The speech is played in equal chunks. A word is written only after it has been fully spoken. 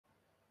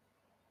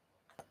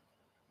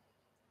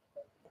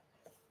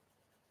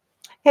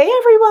Hey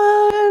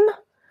everyone!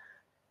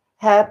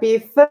 Happy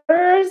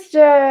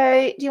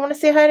Thursday! Do you want to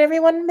say hi to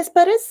everyone, Miss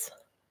Butters?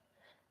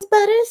 Miss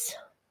Butters?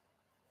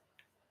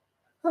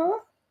 Huh?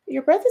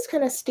 Your breath is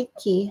kind of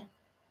stinky.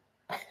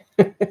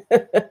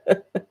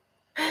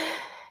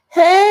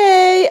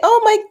 Hey!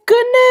 Oh my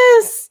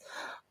goodness!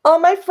 All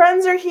my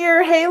friends are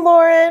here. Hey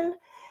Lauren.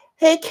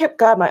 Hey Kim.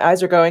 God, my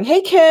eyes are going.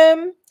 Hey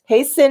Kim.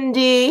 Hey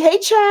Cindy. Hey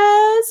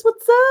Chaz.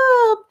 What's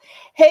up?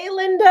 Hey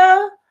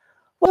Linda.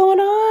 What's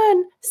going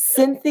on?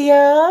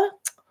 Cynthia.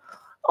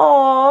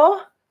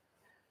 Aw.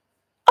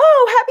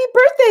 Oh, happy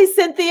birthday,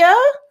 Cynthia.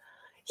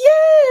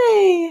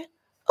 Yay.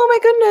 Oh my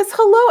goodness.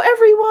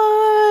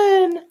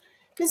 Hello, everyone.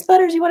 Miss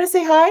Butters, you want to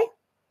say hi?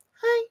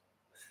 Hi.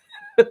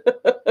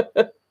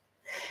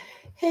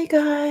 Hey,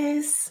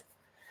 guys.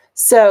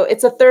 So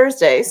it's a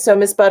Thursday, so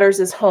Miss Butters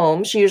is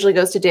home. She usually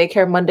goes to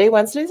daycare Monday,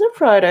 Wednesdays, and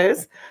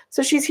Fridays.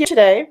 So she's here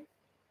today.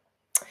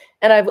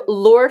 And I've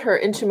lured her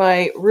into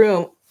my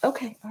room.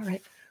 Okay, all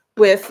right.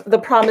 With the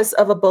promise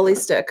of a bully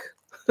stick.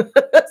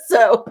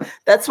 So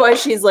that's why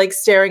she's like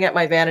staring at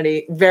my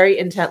vanity very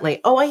intently.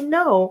 Oh, I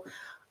know,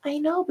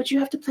 but you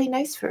have to play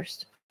nice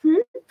first.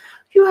 You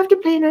have to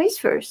play nice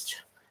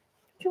first.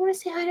 Do you want to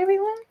say hi to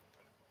everyone?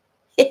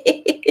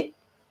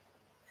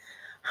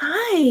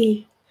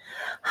 Hi.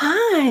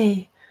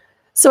 Hi.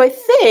 So I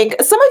think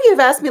some of you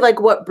have asked me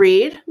like what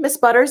breed Miss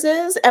Butters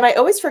is, and I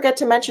always forget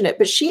to mention it,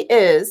 but she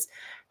is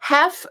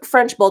half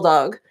French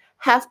Bulldog,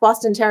 half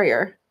Boston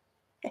Terrier.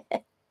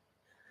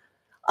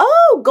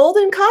 Oh,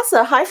 Golden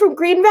Casa. Hi from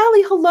Green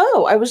Valley.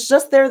 Hello. I was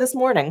just there this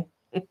morning.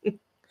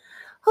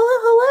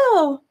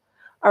 Hello.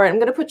 All right, I'm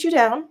going to put you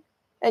down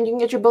and you can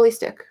get your bully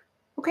stick.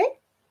 Okay?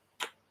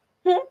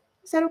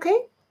 Is that okay?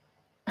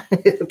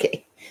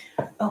 Okay.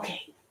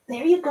 Okay.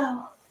 There you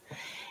go.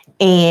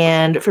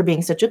 And for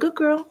being such a good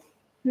girl.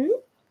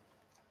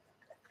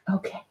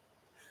 Okay.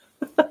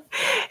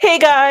 Hey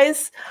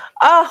guys.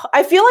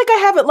 I feel like I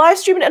haven't live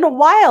streamed in a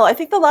while. I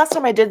think the last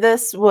time I did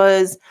this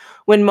was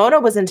when Mona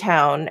was in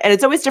town, and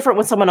it's always different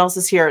when someone else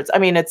is here. It's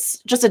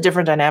just a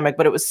different dynamic,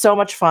 but it was so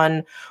much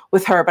fun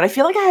with her. But I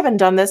feel like I haven't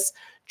done this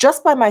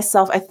just by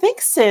myself, I think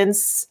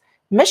since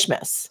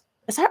Mishmas.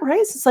 Is that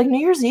right? It's like New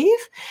Year's Eve.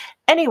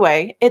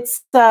 Anyway,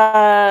 it's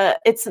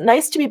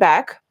nice to be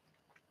back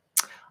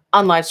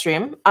on live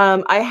stream.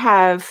 I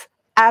have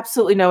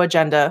absolutely no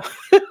agenda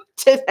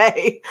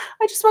today.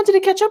 I just wanted to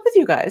catch up with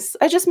you guys.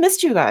 I just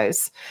missed you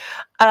guys.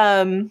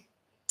 Hello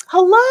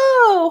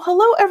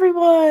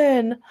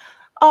everyone.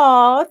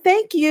 Oh,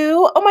 thank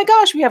you. Oh my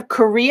gosh, we have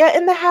Korea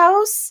in the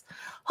house.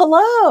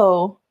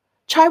 Hello.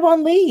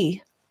 Chaiwan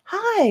Lee.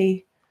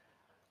 Hi.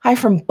 Hi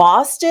from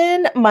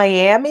Boston,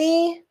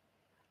 Miami.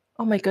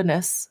 Oh my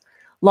goodness.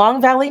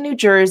 Long Valley, New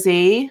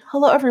Jersey.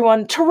 Hello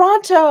everyone.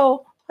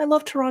 Toronto. I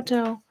love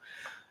Toronto.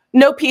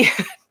 No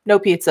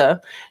pizza.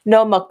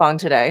 No mukbang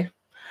today.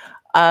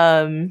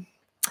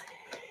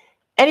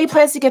 Any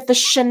plans to get the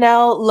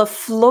Chanel La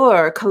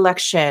Fleur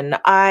collection?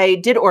 I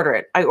did order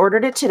it. I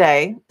ordered it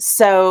today.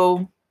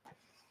 So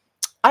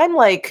I'm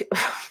like,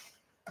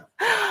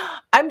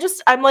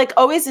 I'm like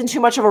always in too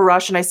much of a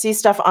rush, and I see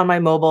stuff on my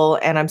mobile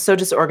and I'm so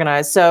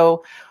disorganized.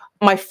 So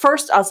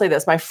I'll say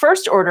this, my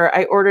first order,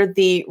 I ordered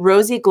the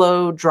Rosy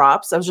Glow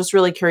drops. I was just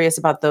really curious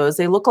about those.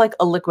 They look like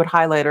a liquid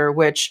highlighter,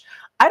 which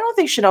I don't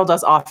think Chanel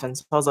does often.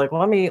 So I was like,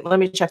 well, let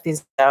me check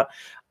these out.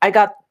 I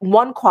got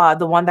one quad,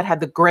 the one that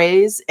had the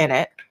grays in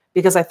it,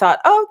 because I thought,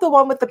 oh, the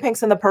one with the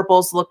pinks and the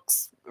purples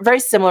looks very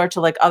similar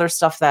to like other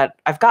stuff that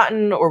I've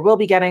gotten or will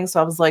be getting.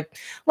 So I was like,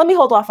 let me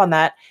hold off on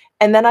that.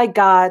 And then I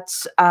got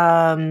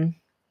the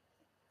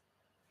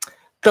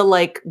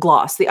like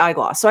gloss, the eye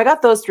gloss. So I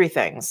got those three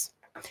things.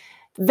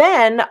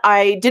 Then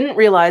I didn't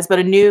realize, but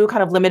a new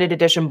kind of limited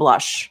edition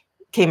blush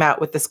came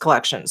out with this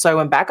collection. So I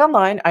went back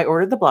online, I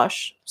ordered the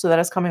blush, so that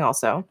is coming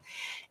also.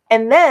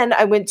 And then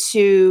I went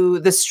to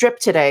the Strip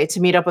today to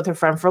meet up with her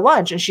friend for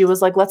lunch, and she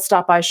was like, let's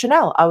stop by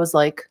Chanel. I was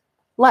like,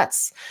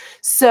 let's.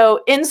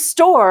 So in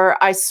store,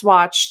 I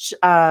swatched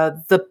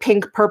the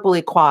pink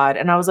purpley quad,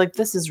 and I was like,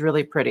 this is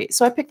really pretty.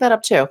 So I picked that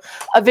up too.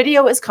 A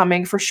video is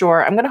coming for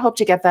sure. I'm going to hope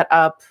to get that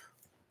up.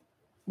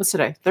 What's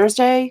today?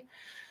 Thursday?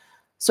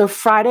 So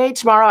Friday,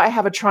 tomorrow, I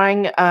have a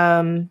trying, do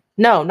I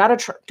have a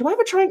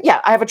trying?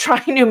 Yeah, I have a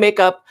trying new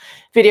makeup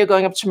video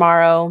going up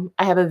tomorrow.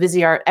 I have a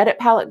Viseart edit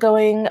palette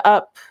going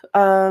up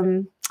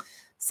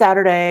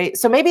Saturday.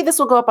 So maybe this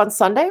will go up on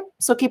Sunday.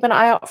 So keep an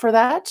eye out for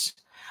that.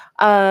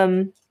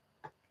 Abby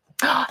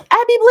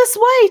Bliss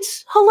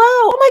White. Hello.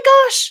 Oh my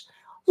gosh.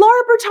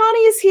 Laura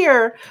Bertani is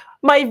here.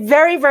 My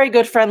very, very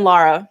good friend,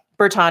 Laura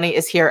Bertani,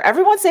 is here.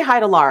 Everyone say hi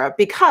to Laura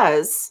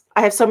because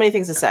I have so many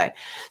things to say.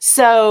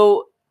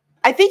 So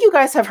I think you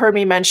guys have heard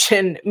me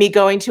mention me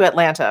going to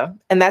Atlanta,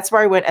 and that's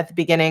where I went at the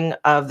beginning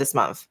of this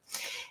month.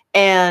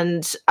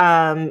 And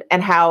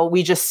how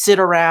we just sit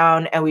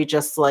around and we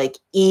just like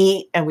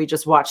eat and we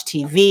just watch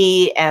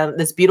TV, and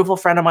this beautiful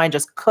friend of mine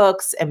just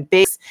cooks and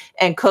bakes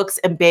and cooks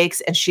and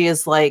bakes, and she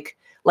is like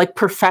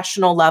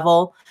professional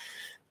level.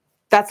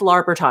 That's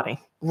Laura Bertani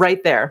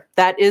right there.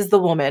 That is the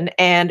woman,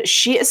 and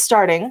she is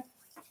starting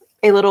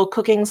a little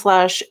cooking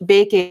 /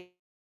 baking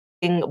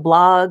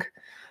blog,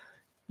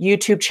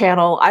 YouTube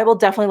channel. I will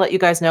definitely let you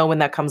guys know when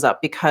that comes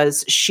up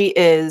because she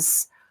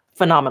is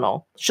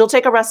phenomenal. She'll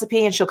take a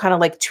recipe and she'll kind of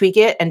like tweak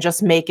it and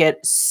just make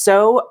it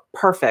so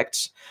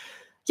perfect.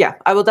 Yeah,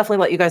 I will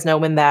definitely let you guys know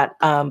when that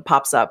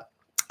pops up.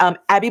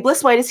 Abby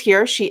Bliss White is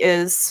here. She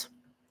is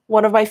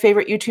one of my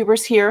favorite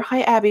YouTubers here.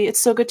 Hi, Abby. It's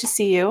so good to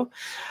see you.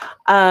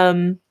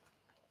 So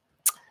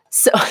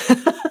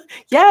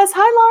yes,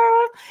 hi,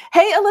 Laura.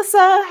 Hey,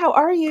 Alyssa. How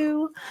are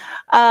you?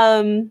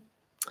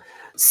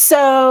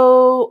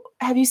 So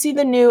have you seen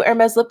the new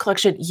Hermes lip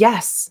collection?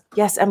 Yes.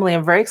 Yes, Emily.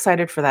 I'm very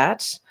excited for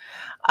that.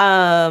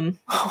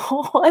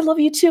 Oh, I love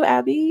you too,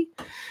 Abby.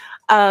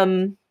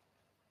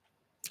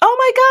 Oh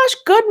my gosh,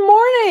 good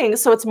morning.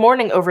 So it's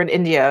morning over in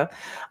India.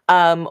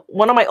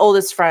 One of my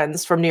oldest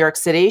friends from New York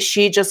City,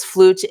 she just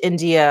flew to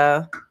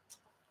India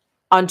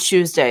on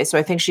Tuesday. So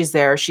I think she's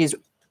there. She's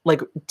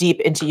like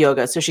deep into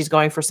yoga. So she's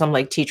going for some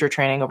like teacher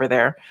training over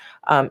there.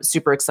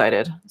 Super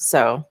excited.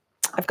 So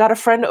I've got a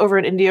friend over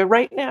in India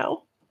right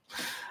now.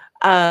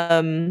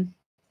 Got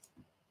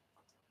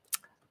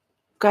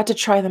to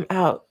try them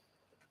out.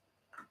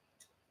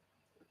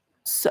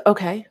 So,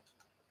 okay.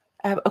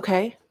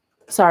 Okay.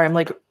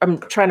 Sorry. I'm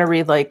trying to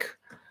read like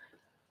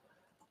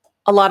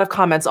a lot of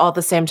comments all at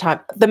the same time.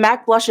 The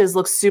MAC blushes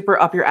look super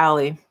up your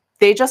alley.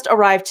 They just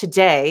arrived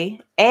today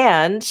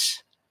and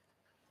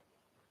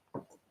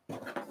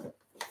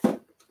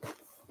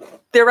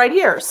they're right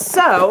here.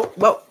 So,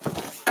 well,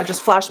 I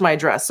just flashed my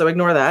address, so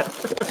ignore that.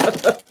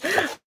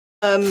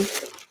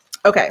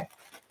 Okay.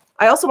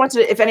 I also wanted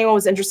to, if anyone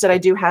was interested, I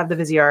do have the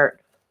Viseart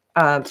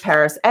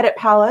Paris Edit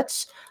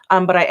Palette,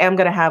 but I am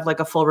going to have like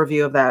a full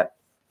review of that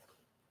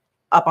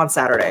up on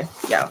Saturday.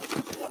 Yeah.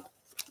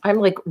 I'm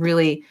like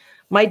really,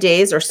 my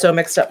days are so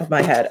mixed up with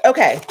my head.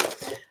 Okay.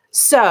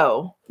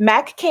 So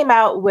MAC came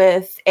out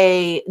with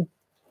a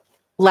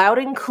Loud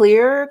and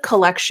Clear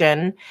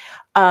collection.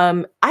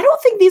 I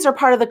don't think these are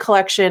part of the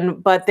collection,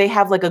 but they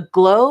have like a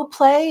Glow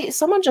Play.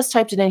 Someone just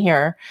typed it in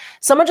here.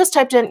 Someone just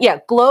typed in, yeah,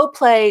 Glow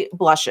Play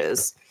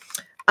blushes.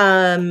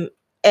 And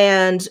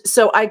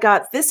so I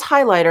got this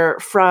highlighter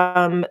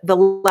from the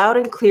Loud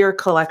and Clear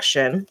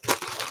collection.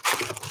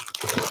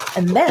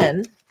 And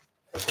then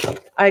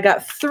I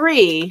got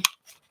 3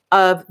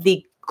 of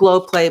the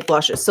Glow Play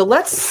blushes. So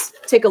let's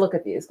take a look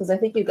at these because I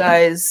think you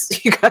guys,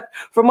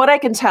 from what I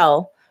can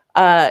tell,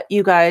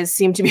 you guys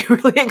seem to be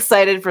really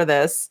excited for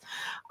this.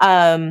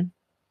 Oh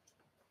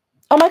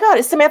my God,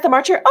 is Samantha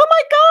March here? Oh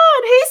my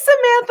God, hey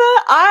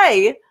Samantha.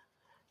 I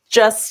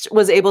just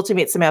was able to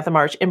meet Samantha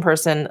March in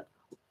person.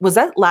 Was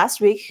that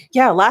last week?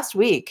 Yeah, last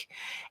week.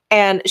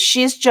 And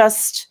she's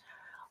just,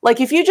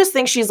 like, if you just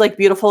think she's like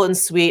beautiful and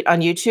sweet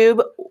on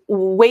YouTube,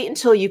 wait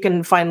until you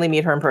can finally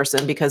meet her in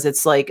person because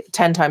it's like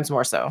 10 times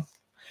more so.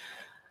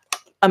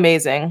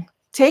 Amazing.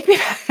 Take me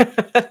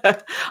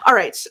back. All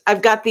right.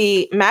 I've got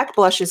the MAC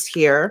blushes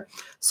here.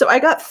 So I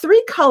got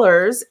 3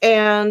 colors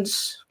and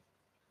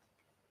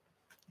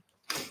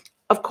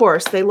of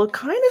course they look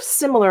kind of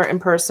similar in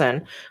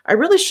person. I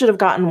really should have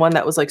gotten one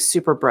that was like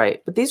super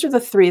bright, but these are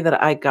the 3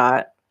 that I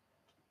got.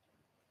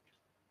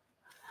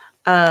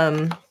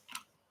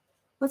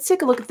 Let's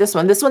take a look at this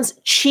one. This one's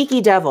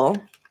Cheeky Devil.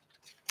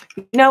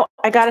 You know,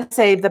 I gotta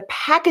say the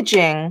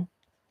packaging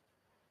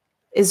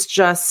is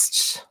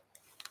just,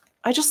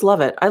 I just love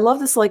it. I love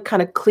this like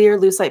kind of clear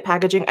lucite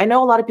packaging. I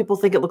know a lot of people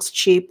think it looks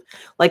cheap,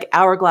 like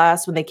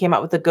Hourglass when they came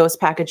out with the ghost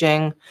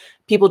packaging.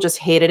 People just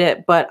hated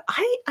it, but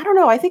I don't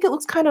know. I think it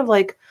looks kind of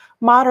like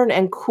modern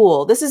and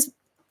cool. This is,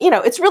 you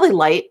know, it's really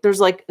light. There's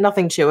like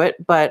nothing to it,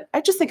 but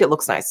I just think it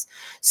looks nice.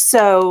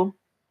 So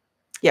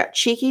yeah,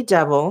 Cheeky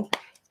Devil.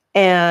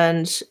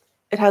 And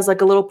it has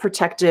like a little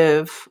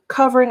protective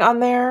covering on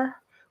there,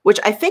 which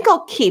I think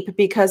I'll keep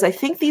because I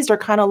think these are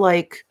kind of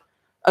like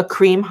a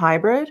cream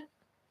hybrid.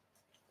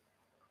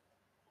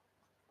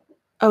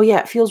 Oh yeah,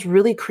 it feels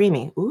really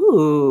creamy.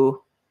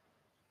 Ooh.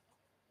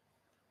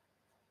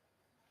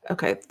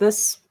 Okay,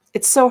 this,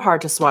 it's so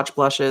hard to swatch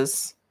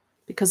blushes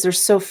because they're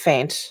so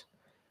faint.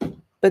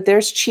 But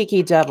there's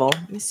Cheeky Devil.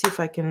 Let me see if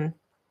I can,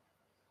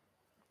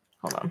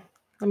 hold on.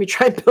 Let me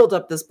try and build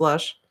up this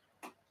blush.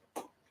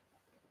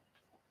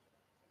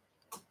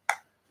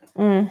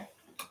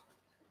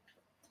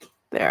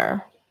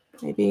 There,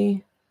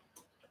 maybe,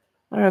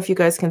 I don't know if you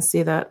guys can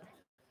see that.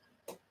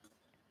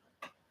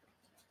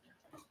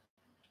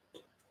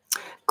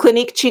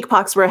 Clinique Cheek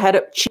Pops were ahead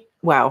of,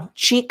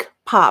 Cheek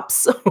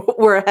Pops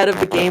were ahead of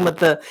the game with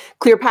the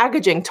clear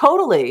packaging,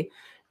 totally.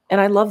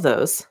 And I love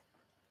those.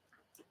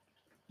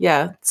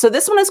 Yeah, so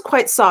this one is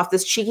quite soft,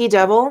 this Cheeky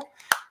Devil.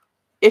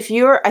 I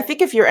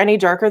think if you're any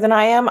darker than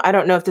I am, I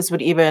don't know if this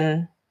would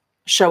even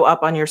show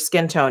up on your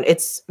skin tone.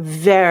 It's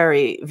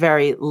very,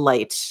 very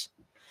light.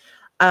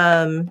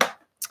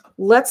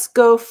 Let's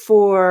go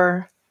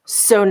for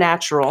So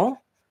Natural.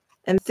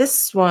 And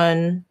this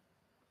one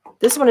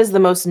is the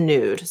most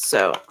nude.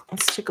 So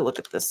let's take a look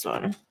at this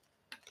one.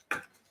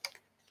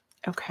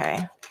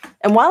 Okay.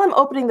 And while I'm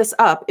opening this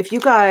up, if you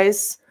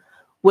guys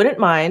wouldn't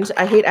mind,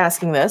 I hate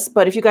asking this,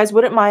 but if you guys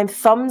wouldn't mind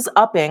thumbs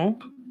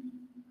upping,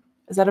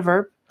 is that a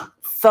verb?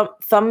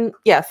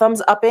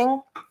 thumbs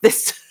upping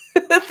this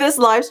this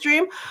live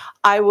stream,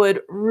 I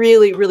would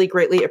really, really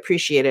greatly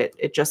appreciate it.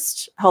 It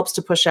just helps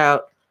to push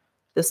out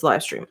this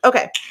live stream.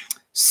 Okay,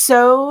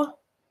 So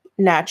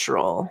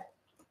Natural.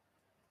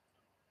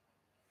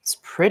 It's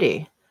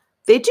pretty.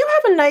 They do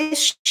have a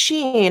nice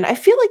sheen. I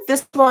feel like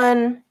this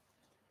one,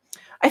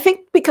 I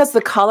think because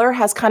the color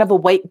has kind of a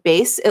white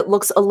base, it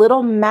looks a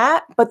little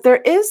matte, but there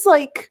is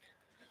like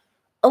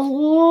a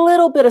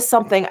little bit of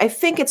something. I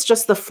think it's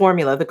just the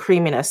formula, the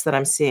creaminess that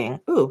I'm seeing.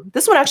 Ooh,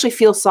 this one actually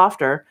feels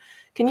softer.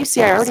 Can you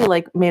see I already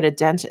like made a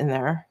dent in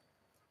there?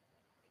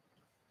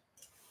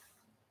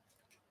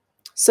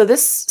 So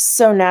this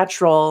So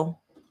Natural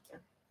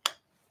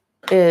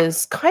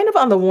is kind of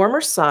on the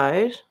warmer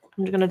side.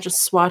 I'm going to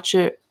just swatch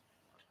it.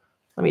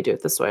 Let me do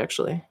it this way,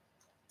 actually.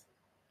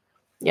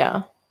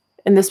 Yeah.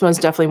 And this one's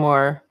definitely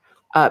more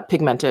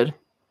pigmented.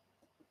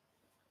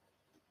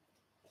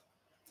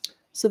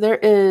 So there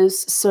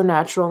is So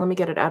Natural. Let me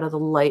get it out of the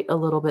light a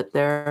little bit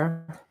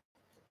there.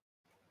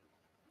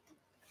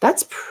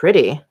 That's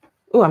pretty.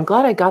 Oh, I'm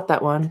glad I got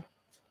that one.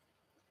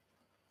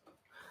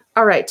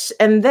 All right.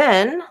 And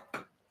then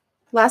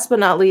last but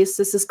not least,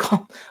 this is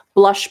called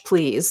Blush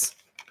Please.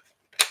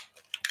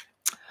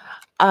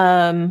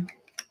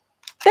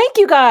 Thank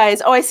you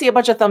guys. Oh, I see a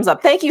bunch of thumbs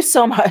up. Thank you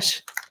so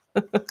much.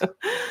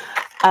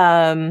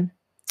 I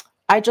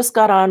just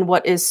got on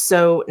what is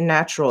So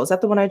Natural. Is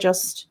that the one I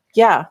just,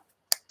 yeah.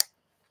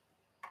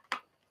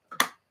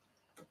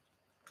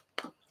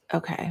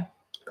 Okay.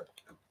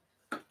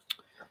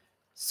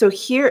 So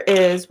here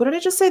is, what did I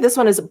just say? This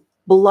one is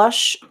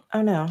Blush.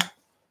 Oh no.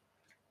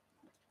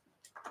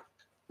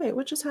 Wait,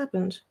 what just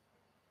happened?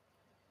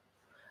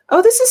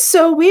 Oh, this is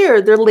so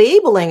weird. Their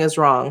labeling is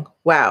wrong.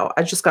 Wow,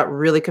 I just got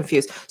really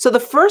confused. So the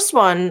first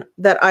one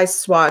that I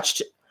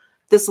swatched,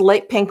 this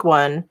light pink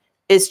one,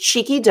 is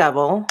Cheeky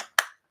Devil.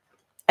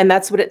 And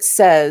that's what it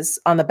says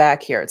on the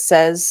back here. It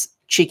says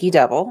Cheeky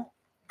Devil.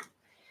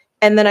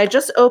 And then I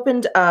just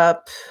opened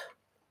up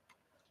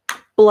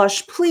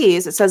Blush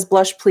Please. It says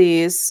Blush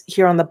Please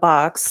here on the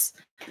box.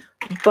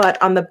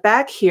 But on the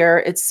back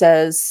here, it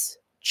says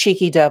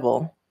Cheeky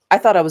Devil. I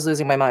thought I was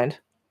losing my mind.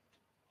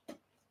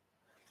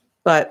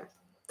 But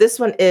this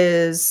one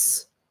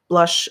is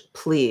Blush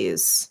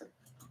Please.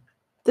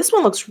 This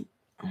one looks,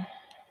 I don't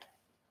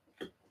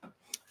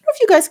know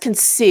if you guys can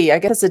see. I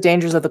guess the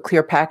dangers of the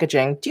clear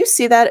packaging. Do you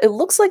see that? It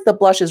looks like the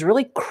blush is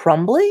really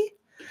crumbly.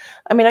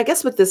 I mean, I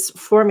guess with this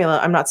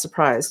formula, I'm not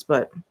surprised.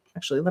 But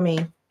actually, let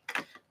me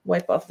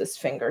wipe off this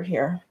finger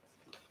here.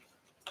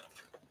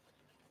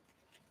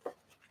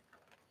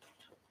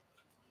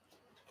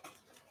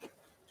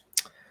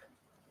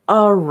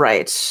 All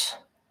right.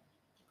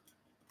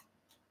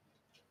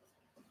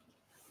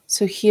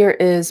 So here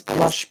is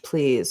Blush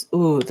Please.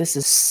 Ooh, this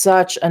is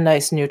such a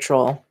nice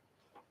neutral.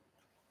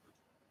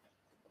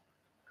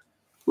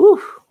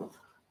 Ooh,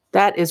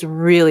 that is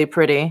really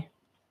pretty.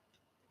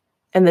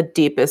 And the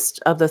deepest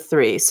of the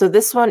three. So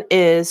this one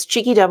is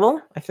Cheeky Devil,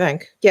 I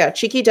think. Yeah,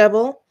 Cheeky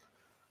Devil,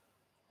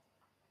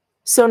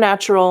 So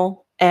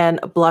Natural, and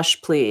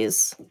Blush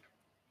Please.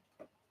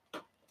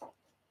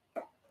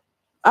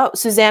 Oh,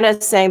 Susanna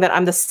is saying that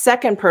I'm the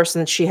second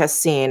person she has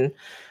seen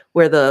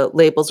where the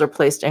labels are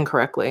placed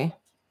incorrectly.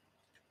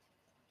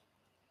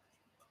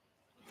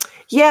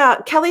 Yeah,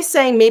 Kelly's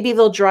saying maybe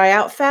they'll dry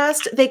out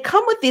fast. They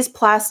come with these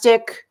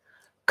plastic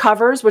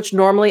covers, which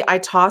normally I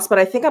toss, but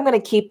I think I'm going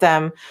to keep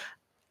them.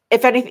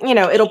 If anything, you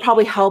know, it'll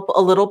probably help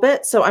a little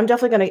bit. So I'm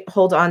definitely going to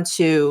hold on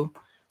to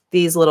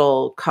these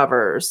little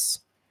covers.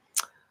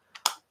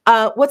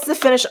 What's the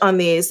finish on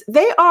these?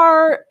 They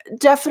are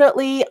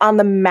definitely on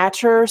the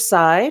matter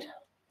side.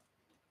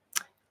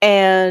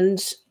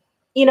 And,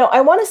 you know,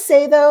 I want to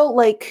say, though,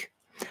 like,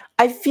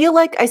 I feel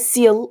like I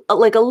see a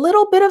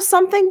little bit of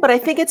something, but I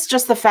think it's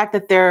just the fact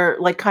that they're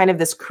like kind of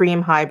this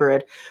cream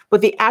hybrid. But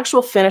the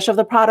actual finish of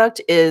the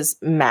product is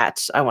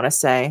matte, I want to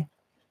say.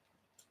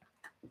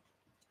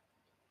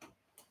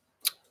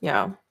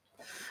 Yeah.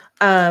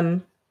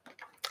 I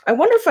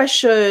wonder if I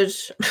should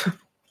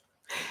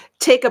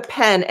take a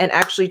pen and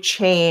actually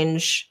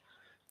change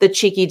the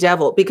Cheeky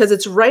Devil because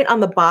it's right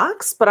on the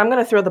box, but I'm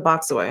going to throw the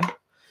box away.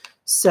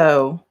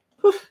 So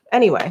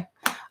anyway.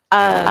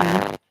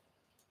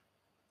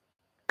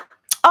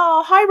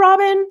 Oh, hi,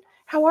 Robin.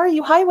 How are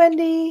you? Hi,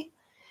 Wendy.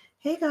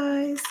 Hey,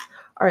 guys.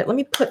 All right, let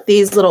me put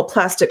these little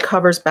plastic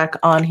covers back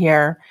on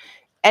here.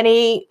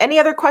 Any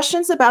other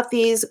questions about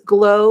these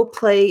Glow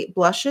Play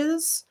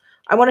blushes?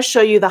 I want to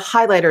show you the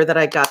highlighter that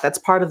I got. That's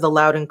part of the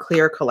Loud and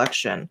Clear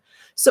collection.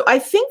 So I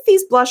think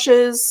these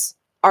blushes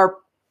are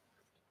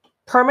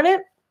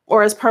permanent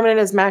or as permanent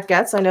as MAC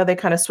gets. I know they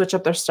kind of switch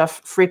up their stuff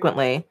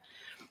frequently.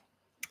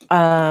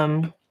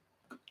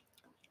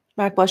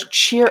 MAC blush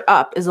Cheer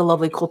Up is a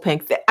lovely cool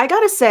pink. I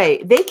gotta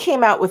say, they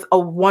came out with a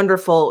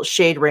wonderful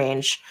shade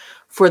range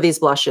for these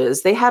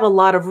blushes. They had a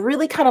lot of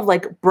really kind of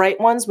like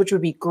bright ones, which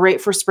would be great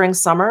for spring,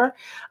 summer.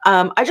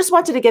 I just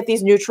wanted to get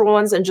these neutral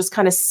ones and just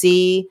kind of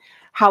see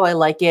how I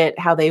like it,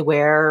 how they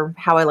wear,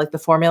 how I like the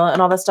formula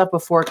and all that stuff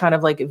before kind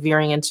of like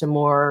veering into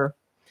more,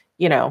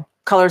 you know,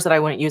 colors that I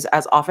wouldn't use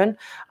as often.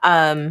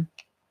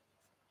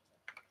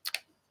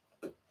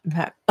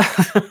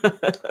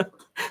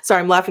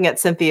 Sorry, I'm laughing at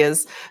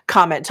Cynthia's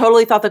comment.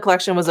 Totally thought the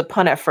collection was a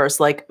pun at first,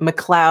 like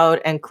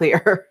McLeod and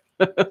Clear.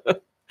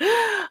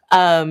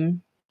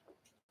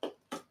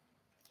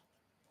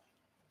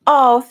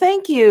 Oh,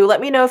 thank you.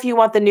 Let me know if you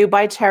want the new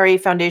By Terry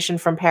foundation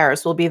from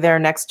Paris. We'll be there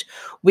next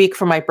week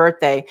for my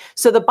birthday.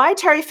 So the By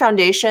Terry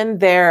foundation,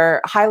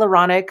 their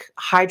hyaluronic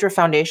hydra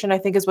foundation, I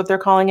think is what they're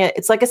calling it.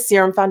 It's like a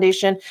serum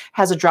foundation,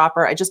 has a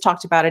dropper. I just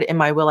talked about it in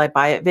my Will I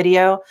Buy It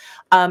video.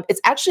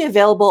 It's actually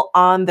available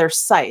on their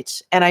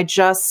site. And I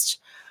just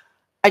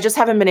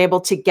haven't been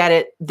able to get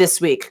it this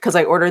week because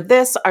I ordered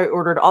this. I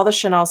ordered all the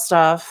Chanel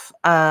stuff.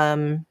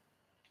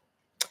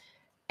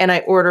 And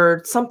I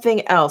ordered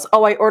something else.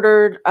 Oh, I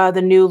ordered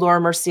the new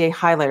Laura Mercier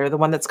highlighter, the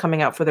one that's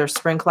coming out for their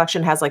spring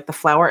collection, has like the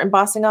flower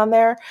embossing on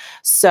there.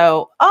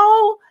 So,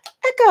 oh,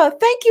 Eka,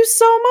 thank you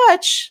so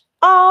much.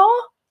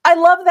 Oh, I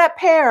love that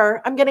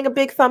pair. I'm getting a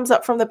big thumbs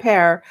up from the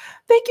pair.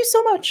 Thank you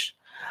so much.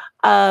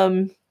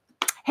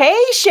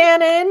 Hey,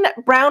 Shannon.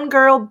 Brown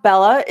Girl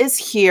Bella is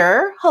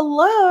here.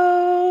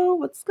 Hello.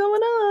 What's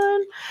going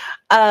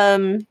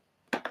on?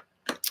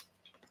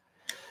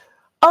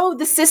 Oh,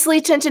 the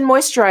Sisley Tinted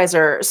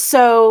Moisturizer.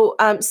 So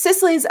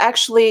Sisley's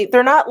actually,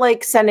 they're not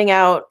like sending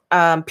out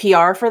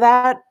PR for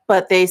that,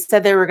 but they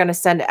said they were going to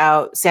send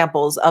out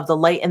samples of the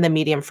light and the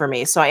medium for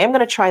me. So I am going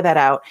to try that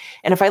out.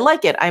 And if I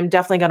like it, I'm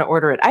definitely going to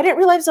order it. I didn't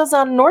realize I was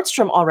on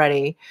Nordstrom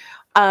already.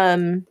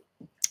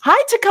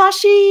 Hi,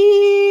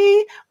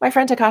 Takashi. My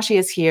friend Takashi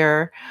is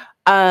here.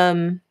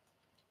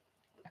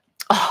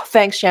 Oh,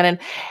 thanks, Shannon.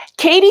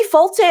 Katie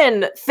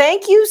Fulton,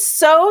 thank you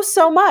so,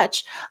 so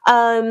much.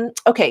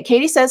 Okay,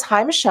 Katie says,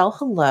 hi, Michelle,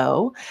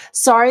 hello.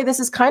 Sorry, this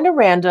is kind of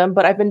random,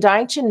 but I've been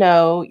dying to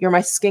know, you're my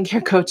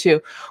skincare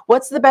go-to.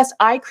 What's the best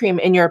eye cream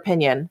in your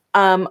opinion?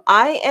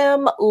 I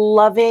am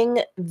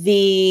loving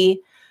the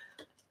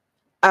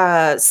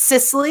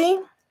Sisley.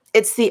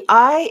 It's the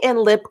eye and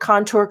lip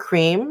contour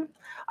cream.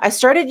 I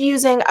was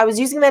using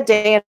that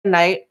day and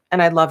night,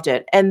 and I loved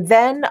it. And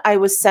then I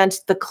was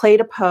sent the Clé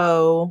de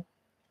Peau.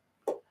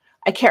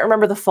 I can't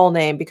remember the full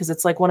name because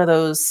it's like one of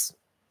those,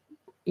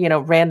 you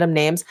know, random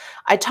names.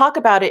 I talk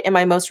about it in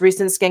my most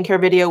recent skincare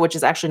video, which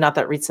is actually not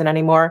that recent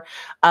anymore.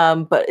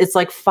 But it's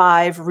like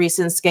 5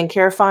 recent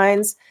skincare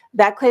finds.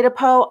 That Clé de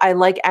Peau, I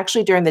like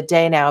actually during the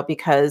day now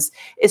because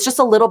it's just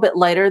a little bit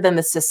lighter than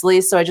the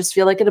Sisley. So I just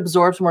feel like it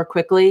absorbs more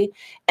quickly.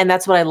 And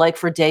that's what I like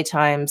for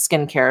daytime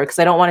skincare because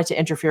I don't want it to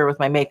interfere with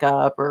my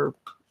makeup or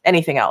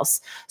anything else.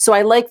 So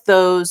I like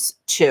those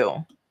two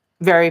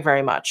very,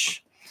 very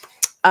much.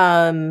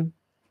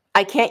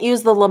 I can't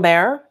use the La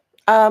Mer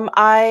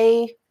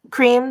eye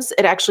creams.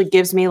 It actually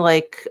gives me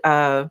like,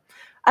 I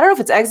don't know if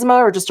it's eczema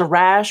or just a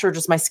rash or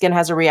just my skin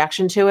has a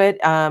reaction to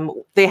it.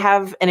 They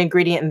have an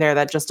ingredient in there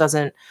that just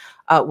doesn't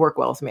work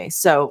well with me.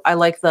 So I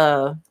like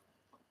the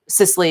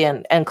Sisley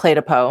and Clé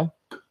de Peau.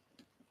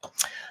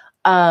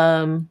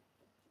 Oh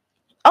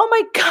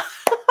my God.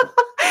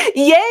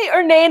 Yay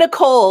or nay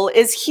Nicole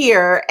is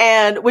here,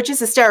 and which is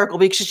hysterical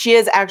because she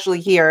is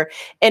actually here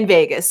in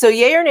Vegas. So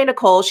yay or nay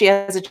Nicole, she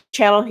has a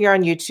channel here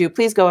on YouTube.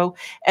 Please go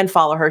and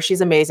follow her. She's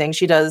amazing.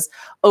 She does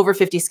over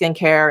 50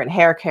 skincare and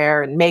hair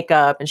care and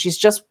makeup, and she's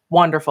just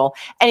wonderful.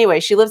 Anyway,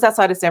 she lives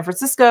outside of San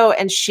Francisco,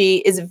 and she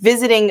is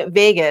visiting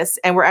Vegas,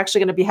 and we're actually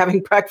going to be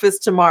having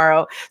breakfast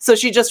tomorrow. So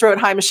she just wrote,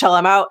 hi, Michelle,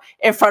 I'm out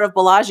in front of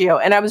Bellagio,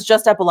 and I was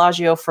just at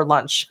Bellagio for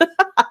lunch.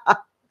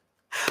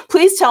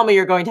 Please tell me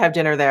you're going to have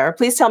dinner there.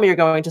 Please tell me you're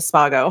going to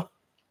Spago.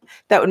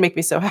 That would make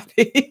me so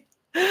happy.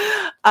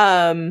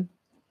 Oh,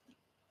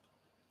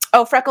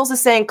 Freckles is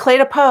saying, Clé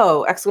de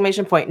Peau,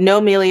 exclamation point. No,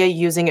 Amelia,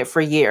 using it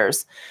for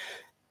years.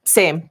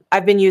 Same.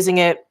 I've been using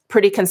it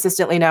pretty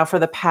consistently now for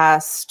the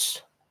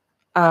past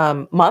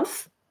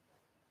month.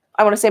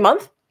 I want to say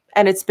month.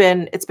 And it's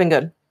been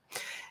good.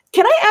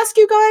 Can I ask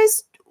you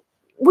guys,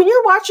 when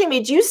you're watching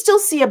me, do you still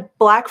see a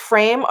black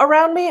frame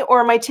around me, or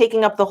am I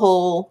taking up the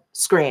whole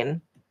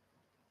screen?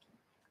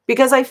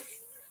 Because I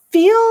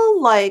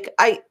feel like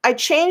I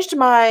changed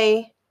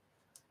my,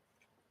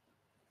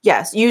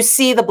 yes, you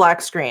see the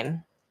black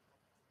screen.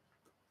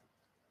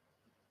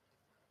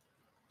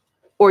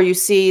 Or you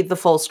see the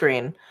full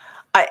screen.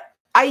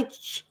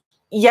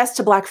 Yes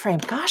to black frame.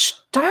 Gosh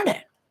darn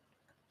it.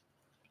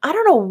 I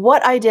don't know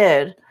what I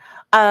did.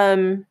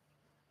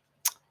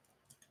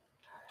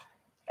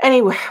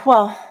 Anyway,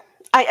 well,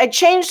 I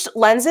changed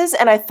lenses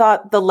and I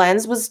thought the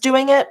lens was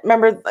doing it.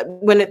 Remember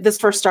when this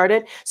first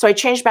started? So I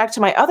changed back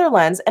to my other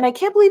lens and I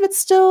can't believe it's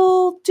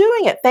still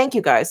doing it. Thank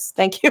you guys.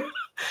 Thank you.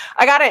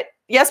 I got it.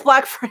 Yes,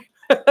 black frame.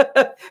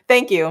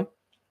 Thank you.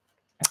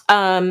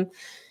 Let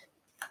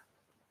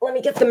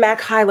me get the MAC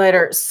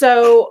highlighter.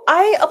 So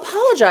I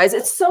apologize.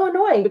 It's so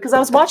annoying because I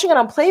was watching it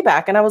on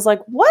playback and I was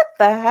like, what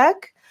the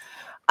heck?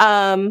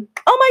 Oh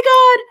my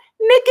God,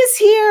 Nick is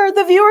here.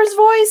 The viewer's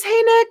voice.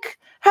 Hey, Nick,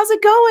 how's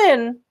it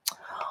going?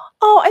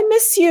 Oh, I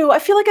miss you. I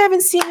feel like I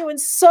haven't seen you in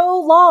so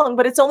long,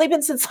 but it's only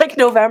been since like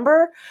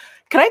November.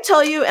 Can I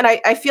tell you, and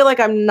I feel like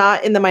I'm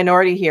not in the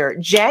minority here,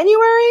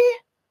 January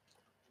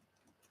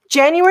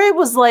January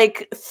was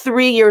like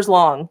 3 years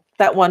long,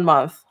 that 1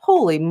 month.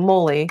 Holy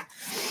moly.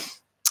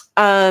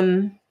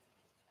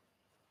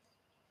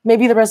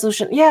 Maybe the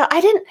resolution. Yeah,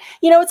 I didn't,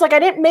 it's like I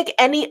didn't make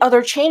any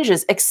other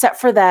changes except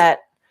for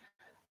that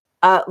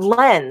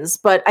lens.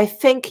 But I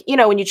think,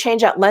 when you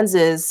change out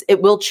lenses,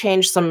 it will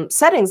change some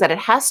settings that it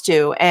has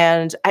to.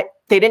 And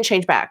they didn't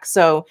change back.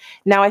 So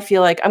now I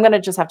feel like I'm going to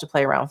just have to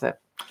play around with it.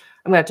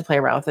 I'm going to have to play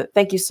around with it.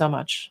 Thank you so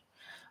much.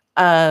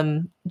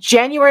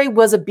 January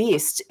was a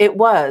beast. It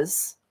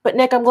was. But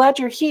Nick, I'm glad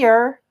you're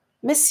here.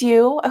 Miss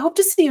you. I hope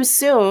to see you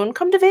soon.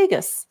 Come to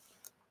Vegas.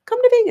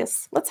 Come to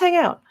Vegas. Let's hang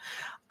out.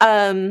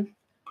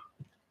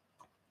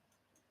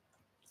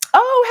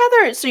 Oh,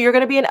 Heather, so you're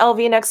going to be in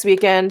LV next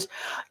weekend.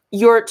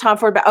 Your Tom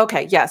Ford bag.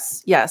 Okay,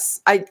 yes,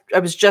 yes. I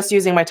was just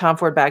using my Tom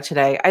Ford bag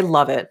today. I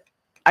love it.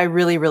 I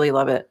really, really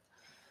love it.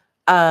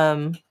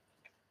 Oh,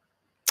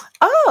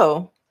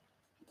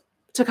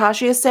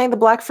 Takashi is saying the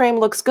black frame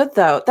looks good,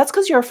 though. That's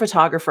because you're a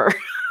photographer.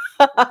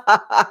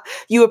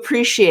 You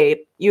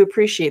appreciate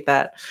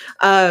that.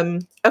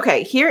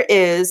 Okay, here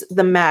is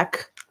the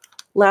MAC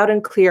Loud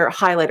and Clear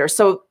highlighter.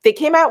 So they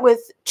came out with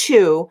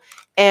 2,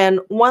 and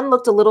one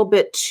looked a little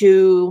bit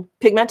too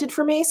pigmented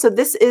for me. So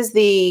this is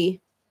the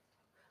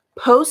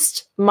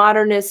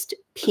Postmodernist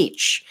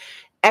Peach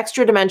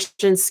Extra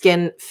Dimension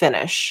Skin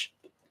Finish.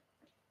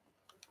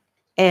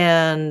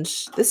 And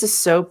this is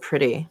so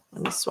pretty.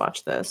 Let me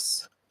swatch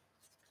this.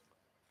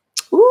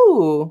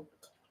 Ooh,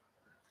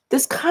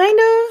 this kind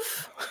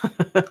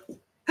of,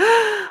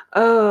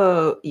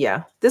 oh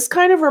yeah, this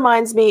kind of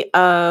reminds me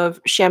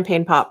of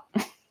Champagne Pop.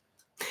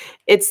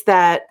 It's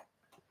that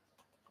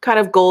kind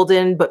of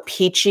golden but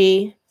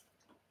peachy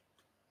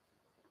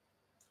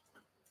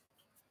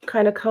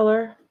kind of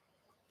color.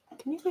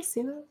 Can you guys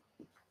see that?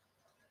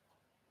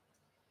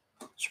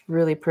 It's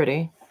really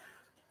pretty.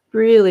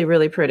 Really,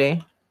 really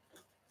pretty.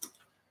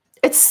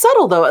 It's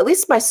subtle though. At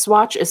least my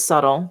swatch is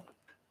subtle.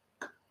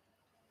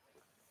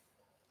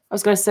 I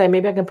was going to say,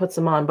 maybe I can put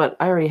some on, but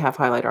I already have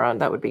highlighter on.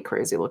 That would be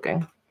crazy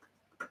looking.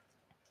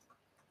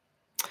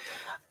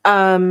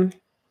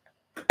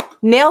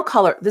 Nail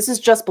color. This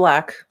is just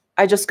black.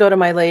 I just go to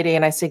my lady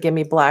and I say, give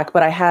me black.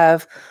 But I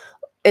have,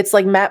 it's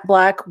like matte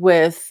black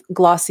with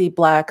glossy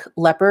black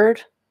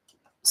leopard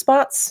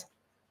spots.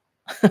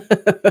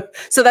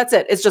 So that's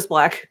it. It's just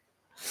black.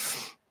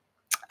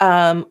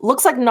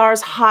 Looks like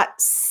NARS Hot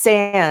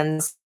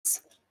Sands.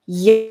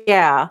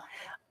 Yeah.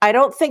 I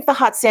don't think the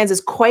Hot Sands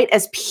is quite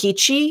as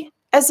peachy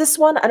as this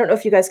one. I don't know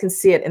if you guys can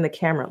see it in the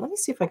camera. Let me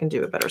see if I can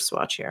do a better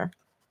swatch here.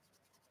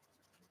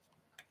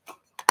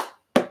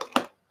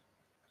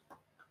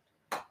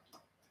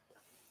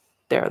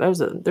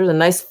 There's a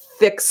nice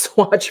thick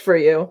swatch for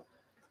you.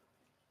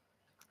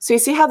 So you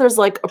see how there's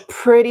like a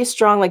pretty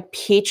strong like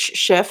peach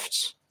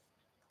shift?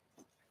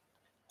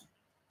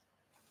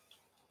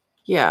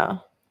 Yeah.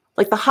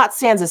 Like the Hot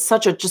Sands is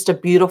such just a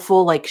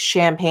beautiful like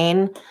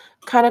champagne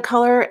kind of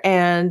color.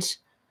 And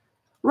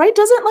right,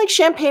 doesn't like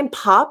Champagne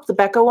Pop, the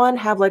Becca one,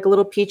 have like a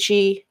little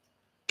peachiness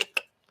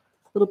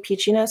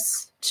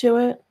to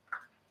it?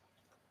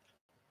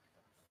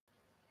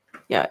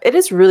 Yeah, it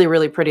is really,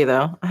 really pretty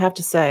though, I have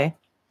to say.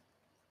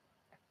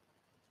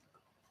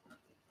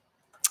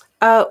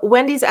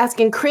 Wendy's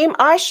asking cream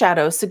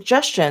eyeshadow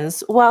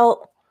suggestions.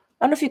 Well,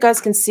 I don't know if you guys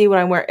can see what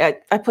I'm wearing.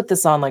 I put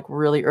this on like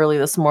really early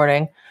this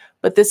morning,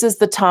 but this is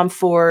the Tom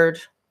Ford,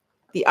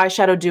 the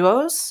eyeshadow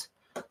duos.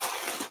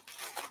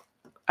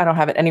 I don't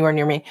have it anywhere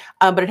near me,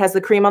 but it has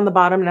the cream on the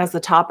bottom and has the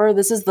topper.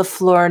 This is the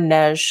Fleur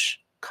Neige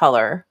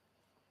color.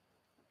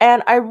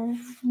 And I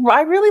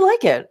really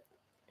like it.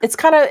 It's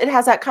kind of, it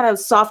has that kind of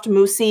soft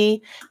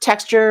moussey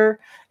texture.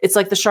 It's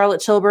like the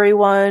Charlotte Tilbury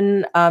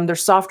one. They're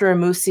softer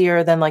and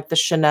moussier than like the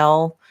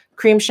Chanel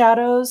cream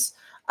shadows.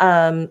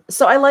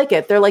 So I like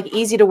it. They're like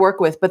easy to work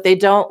with, but they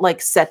don't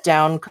like set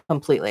down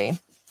completely.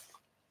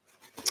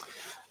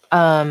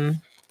 Okay.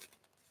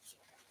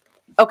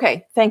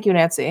 Thank you,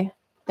 Nancy.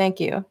 Thank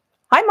you.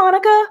 Hi,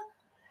 Monica.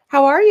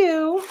 How are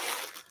you?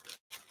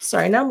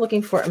 Sorry, now I'm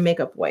looking for a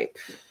makeup wipe.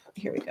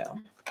 Here we go.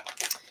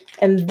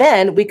 And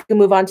then we can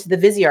move on to the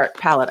Viseart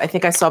palette. I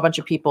think I saw a bunch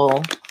of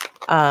people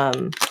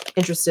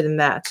interested in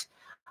that.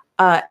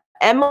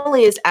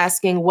 Emily is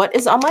asking, what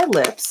is on my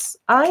lips?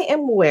 I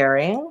am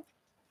wearing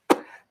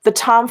the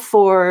Tom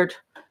Ford.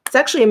 It's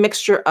actually a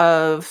mixture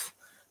of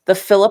the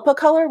Philippa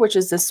color, which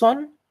is this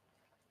one,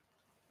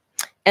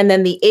 and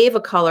then the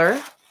Ava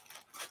color,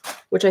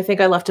 which I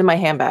think I left in my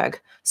handbag.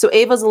 So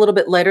Ava's a little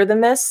bit lighter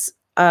than this,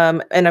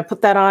 and I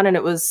put that on and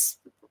it was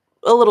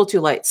a little too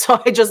light. So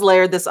I just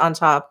layered this on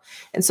top.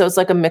 And so it's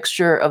like a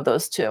mixture of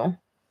those two.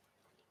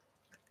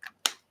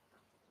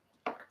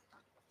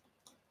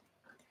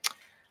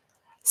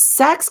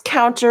 Saks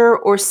Counter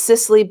or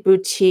Sisley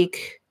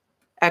Boutique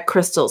at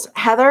Crystals.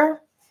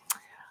 Heather,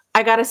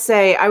 I gotta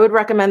say, I would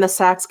recommend the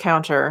Saks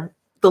Counter.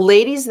 The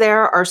ladies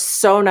there are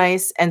so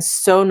nice and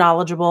so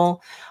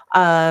knowledgeable.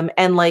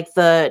 And like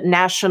the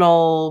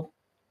national,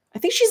 I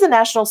think she's the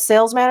national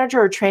sales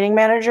manager or training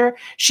manager.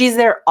 She's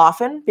there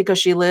often because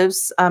she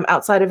lives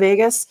outside of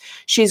Vegas.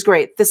 She's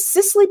great. The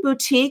Sisley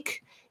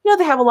Boutique you know,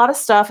 they have a lot of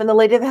stuff. And the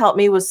lady that helped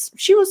me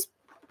she was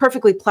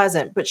perfectly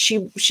pleasant, but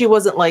she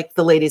wasn't like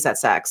the ladies at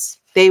Saks.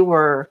 They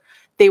were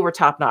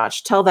top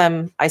notch. Tell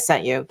them I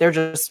sent you. They're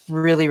just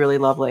really, really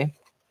lovely.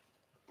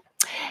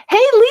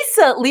 Hey,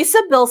 Lisa.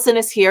 Lisa Bilson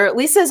is here.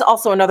 Lisa is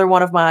also another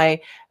one of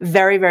my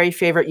very, very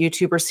favorite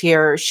YouTubers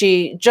here.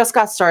 She just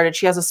got started.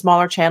 She has a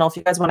smaller channel. If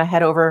you guys want to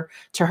head over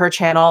to her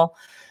channel,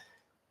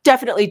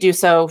 definitely do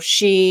so.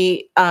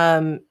 She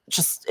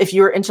just, if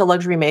you're into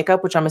luxury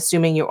makeup, which I'm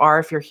assuming you are,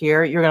 if you're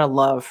here, you're going to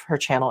love her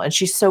channel. And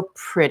she's so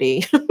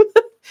pretty.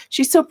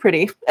 She's so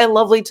pretty and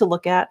lovely to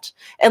look at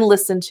and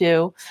listen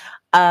to.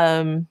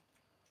 Lauren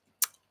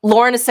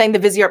is saying the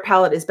Viseart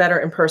palette is better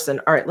in person.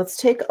 All right, let's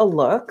take a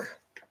look.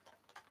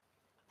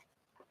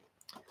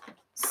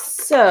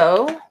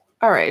 So,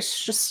 all right,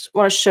 just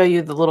want to show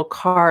you the little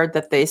card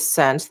that they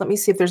sent. Let me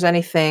see if there's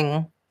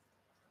anything.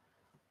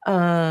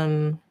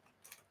 Anything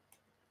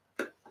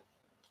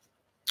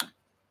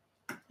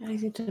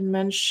to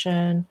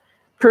mention?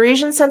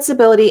 Parisian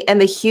sensibility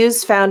and the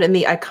hues found in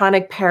the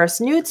iconic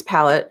Paris Nudes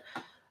palette.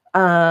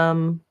 Blah,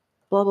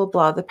 blah,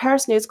 blah. The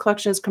Paris Nudes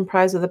collection is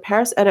comprised of the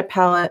Paris Edit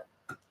palette.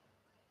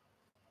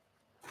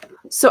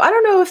 So I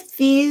don't know if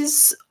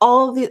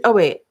oh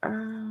wait.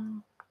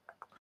 I'm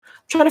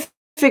trying to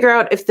figure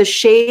out if the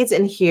shades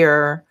in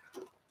here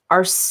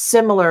are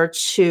similar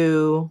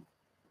to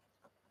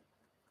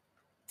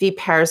the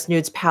Paris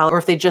Nudes palette or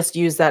if they just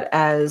use that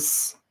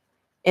as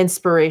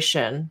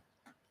inspiration.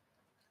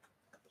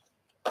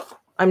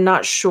 I'm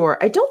not sure.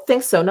 I don't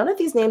think so. None of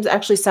these names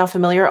actually sound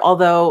familiar,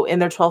 although in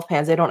their 12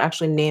 pans, they don't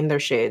actually name their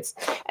shades.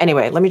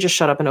 Anyway, let me just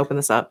shut up and open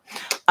this up.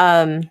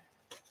 Yay.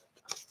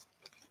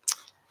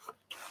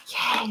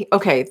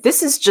 Okay,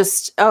 this is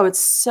just, oh, it's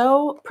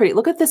so pretty.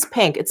 Look at this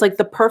pink. It's like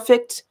the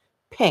perfect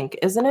pink,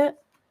 isn't it?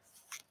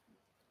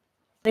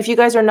 If you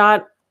guys are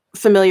not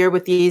familiar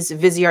with these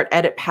Viseart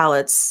Edit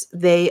palettes,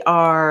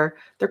 they're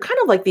kind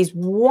of like these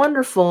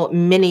wonderful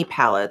mini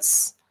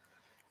palettes.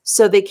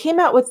 So they came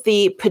out with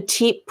the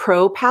Petite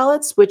Pro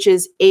palettes, which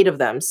is 8 of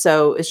them.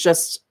 So it's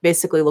just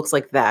basically looks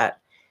like that.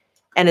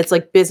 And it's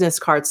like business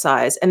card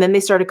size. And then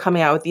they started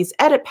coming out with these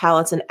edit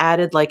palettes and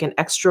added like an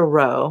extra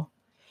row.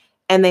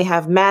 And they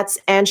have mattes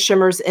and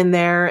shimmers in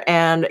there.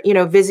 And, you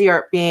know,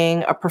 Viseart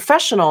being a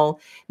professional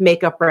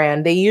makeup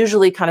brand, they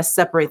usually kind of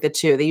separate the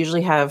two. They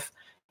usually have,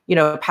 you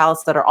know,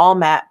 palettes that are all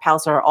matte,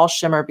 palettes that are all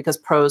shimmer, because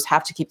pros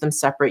have to keep them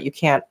separate. You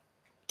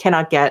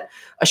cannot get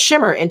a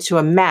shimmer into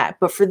a matte.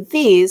 But for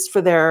these, for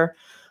their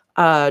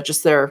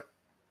just their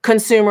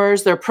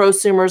consumers, their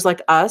prosumers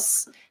like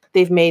us,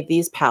 they've made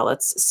these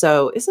palettes.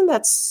 So isn't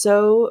that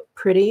so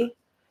pretty?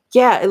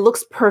 Yeah, it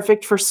looks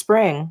perfect for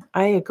spring.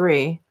 I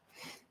agree.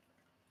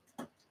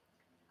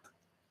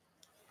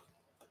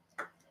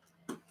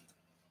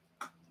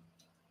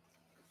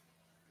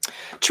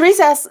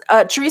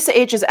 Teresa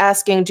H is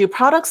asking, do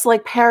products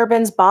like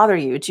parabens bother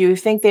you? Do you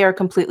think they are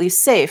completely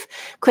safe?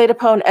 Clé de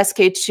Peau and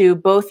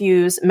SK2 both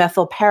use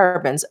methyl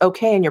parabens.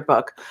 Okay in your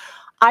book.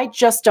 I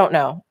just don't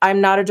know.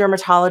 I'm not a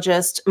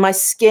dermatologist. My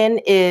skin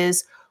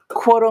is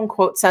quote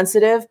unquote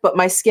sensitive, but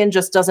my skin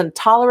just doesn't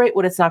tolerate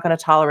what it's not going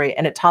to tolerate.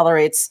 And it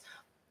tolerates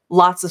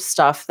lots of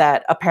stuff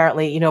that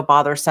apparently, you know,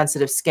 bothers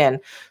sensitive skin.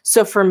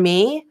 So for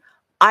me,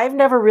 I've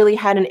never really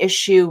had an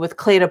issue with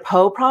Clé de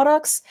Peau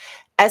products.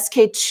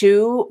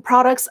 SK2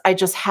 products, I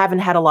just haven't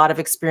had a lot of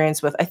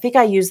experience with. I think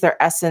I used their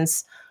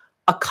essence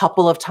a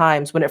couple of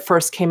times when it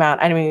first came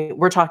out. I mean,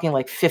 we're talking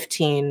like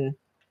 15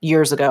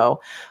 years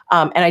ago,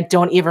 and I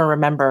don't even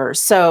remember.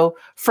 So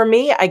for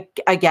me, I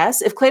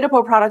guess if Clé de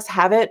Peau products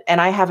have it and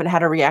I haven't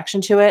had a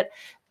reaction to it,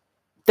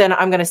 then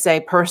I'm going to say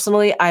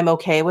personally, I'm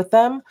okay with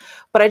them.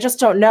 But I just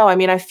don't know. I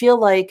mean, I feel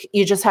like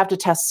you just have to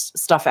test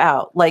stuff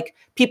out. Like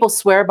people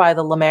swear by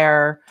the La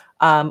Mer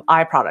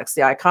eye products,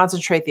 the eye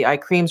concentrate, the eye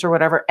creams or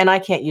whatever. And I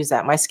can't use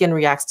that. My skin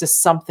reacts to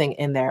something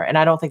in there. And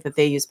I don't think that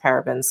they use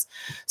parabens.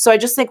 So I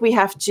just think we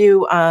have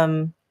to,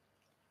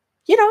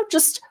 you know,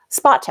 just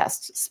spot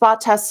test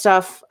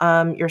stuff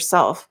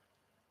yourself.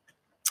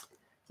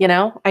 You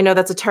know, I know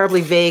that's a terribly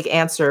vague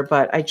answer,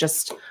 but I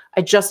just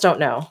don't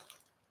know.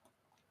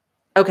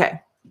 Okay.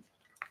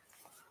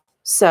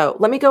 So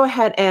let me go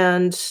ahead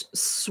and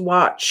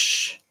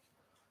swatch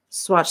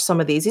some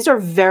of these. These are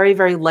very,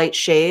 very light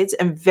shades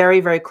and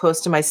very, very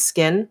close to my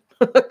skin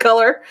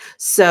color.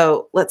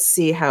 So let's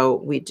see how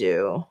we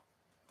do.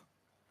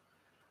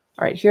 All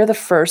right, here are the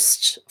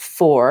first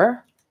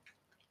 4.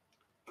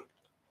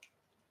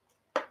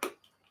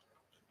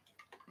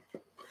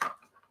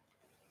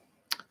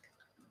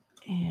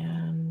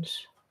 And,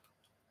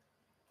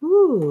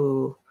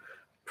 ooh,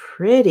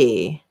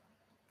 pretty.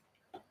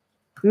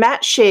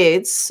 Matte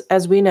shades,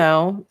 as we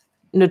know,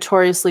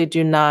 notoriously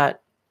do not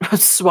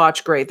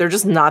swatch great. They're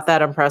just not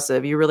that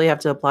impressive. You really have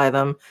to apply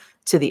them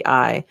to the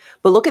eye.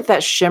 But look at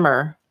that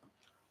shimmer.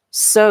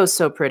 So,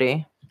 so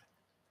pretty.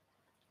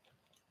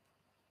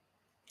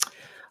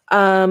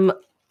 Alyssa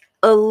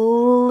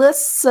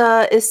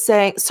is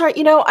saying, sorry,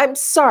 you know, I'm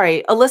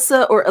sorry,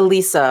 Alyssa or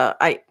Elisa.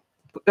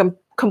 I'm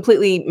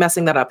completely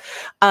messing that up.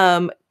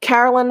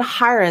 Carolyn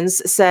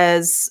Hirons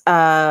says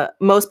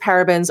most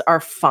parabens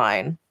are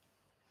fine.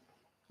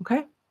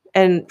 Okay.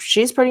 And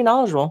she's pretty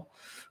knowledgeable.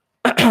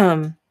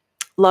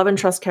 Love and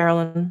trust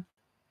Carolyn.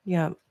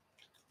 Yeah.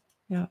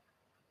 Yeah.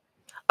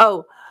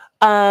 Oh,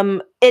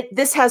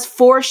 this has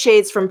 4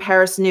 shades from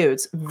Paris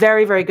Nudes.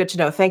 Very, very good to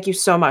know. Thank you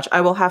so much.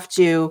 I will have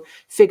to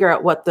figure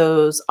out what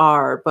those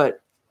are,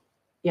 but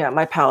yeah,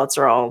 my palettes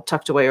are all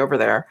tucked away over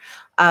there.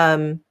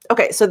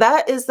 Okay, so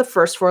that is the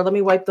first 4. Let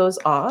me wipe those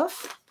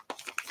off.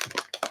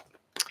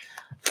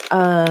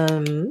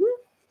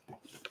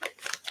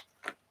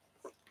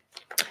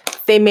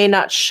 They may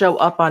not show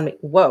up on me.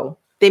 Whoa,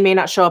 they may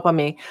not show up on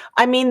me.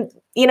 I mean,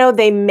 you know,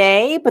 they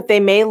may, but they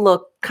may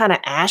look kind of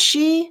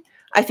ashy.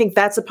 I think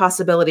that's a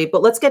possibility,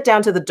 but let's get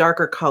down to the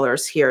darker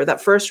colors here. That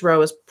first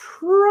row is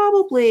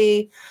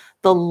probably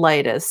the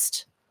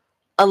lightest.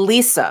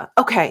 Elisa.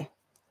 Okay.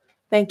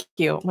 Thank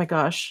you. Oh my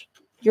gosh.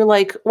 You're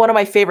like one of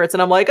my favorites.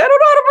 And I'm like, I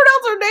don't know how to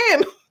pronounce her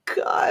name.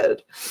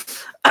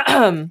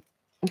 God.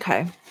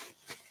 Okay.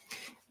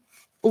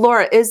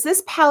 Laura, is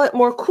this palette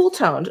more cool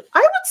toned? I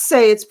would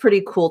say it's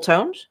pretty cool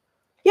toned.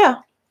 Yeah.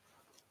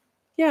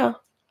 Yeah.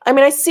 I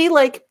mean, I see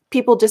like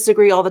people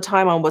disagree all the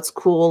time on what's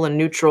cool and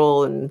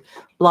neutral and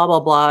blah, blah,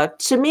 blah.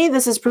 To me,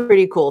 this is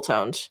pretty cool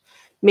toned.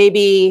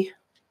 Maybe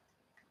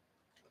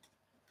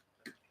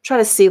I'm trying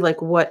to see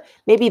like what,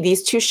 maybe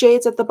these 2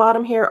 shades at the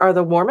bottom here are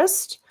the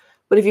warmest,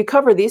 but if you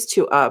cover these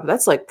 2 up,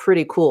 that's like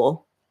pretty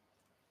cool.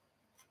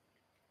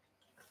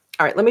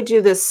 All right, let me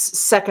do this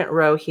second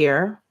row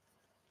here.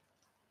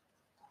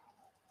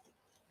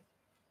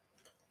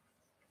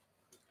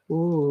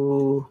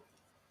 Ooh.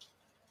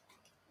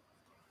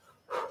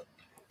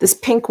 This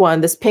pink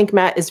one, this pink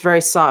matte is very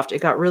soft.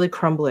 It got really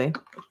crumbly.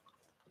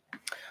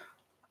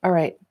 All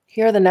right,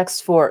 here are the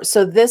next 4.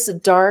 So this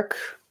dark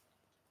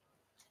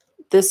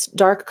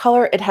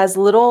color, it has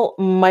little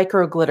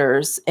micro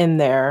glitters in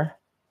there.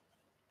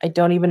 I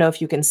don't even know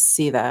if you can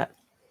see that.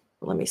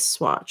 Let me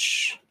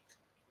swatch.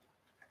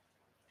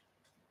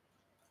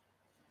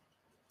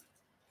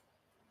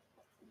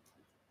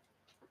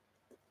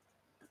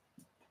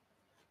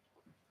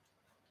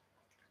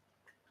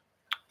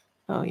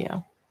 Oh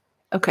yeah.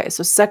 Okay,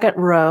 so second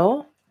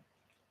row.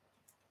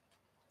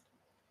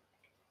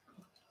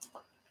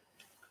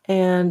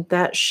 And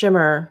that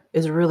shimmer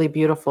is really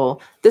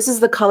beautiful. This is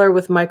the color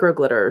with micro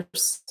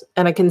glitters.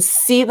 And I can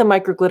see the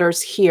micro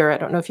glitters here. I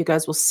don't know if you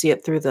guys will see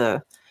it through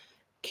the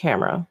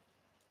camera.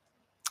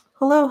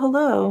 Hello,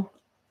 hello.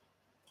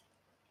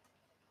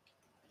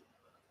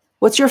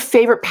 What's your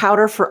favorite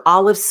powder for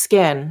olive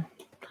skin?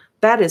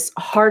 That is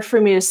hard for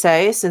me to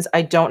say since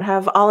I don't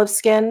have olive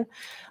skin.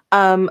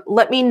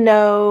 Let me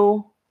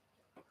know,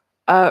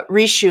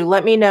 Rishu,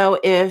 let me know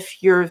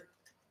if you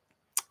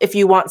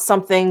want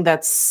something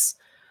that's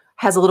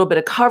has a little bit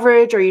of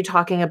coverage. Are you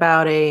talking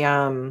about a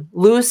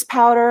loose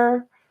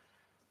powder?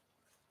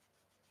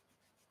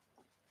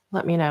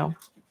 Let me know.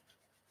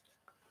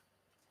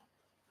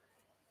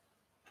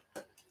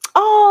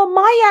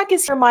 Oh, Mayak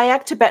is here.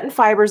 Mayak Tibetan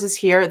Fibers is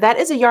here. That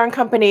is a yarn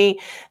company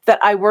that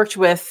I worked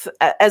with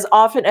as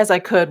often as I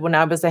could when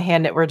I was a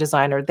hand knitwear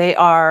designer. They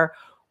are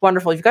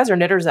wonderful. If you guys are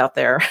knitters out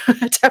there,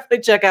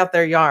 definitely check out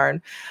their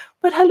yarn.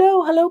 But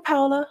hello,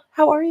 Paola.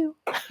 How are you?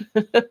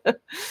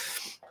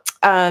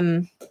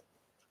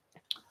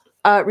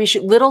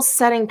 Little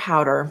setting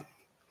powder.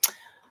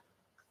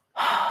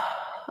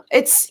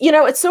 It's, you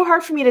know, it's so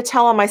hard for me to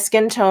tell on my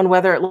skin tone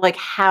whether like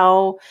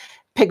how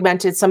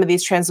pigmented some of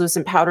these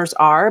translucent powders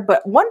are.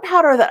 But one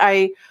powder that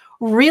I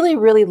really,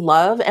 really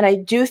love, and I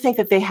do think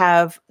that they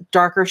have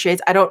darker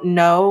shades. I don't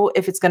know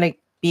if it's going to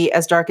be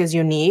as dark as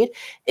you need,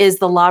 is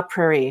the La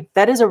Prairie.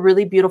 That is a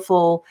really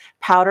beautiful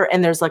powder.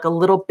 And there's like a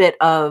little bit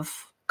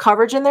of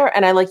coverage in there.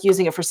 And I like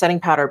using it for setting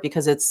powder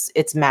because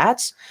it's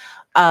matte.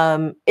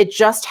 It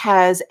just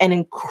has an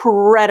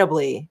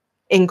incredibly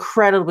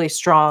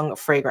strong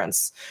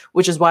fragrance,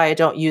 which is why I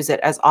don't use it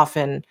as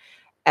often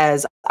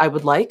as I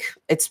would like.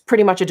 It's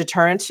pretty much a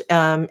deterrent.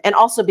 And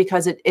also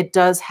because it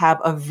does have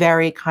a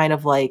very kind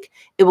of like,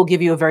 it will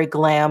give you a very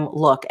glam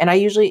look. And I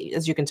usually,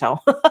 as you can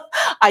tell,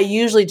 I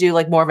usually do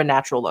like more of a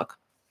natural look.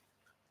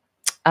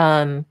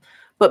 But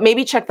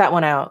maybe check that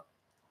one out.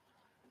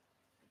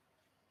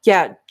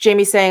 Yeah,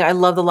 Jamie's saying, I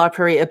love the La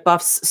Prairie. It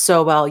buffs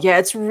so well. Yeah,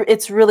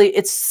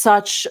 it's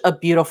such a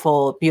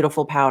beautiful,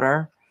 beautiful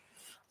powder.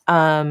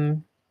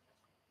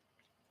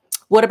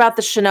 What about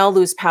the Chanel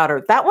loose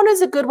powder? That one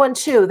is a good one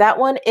too. That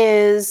one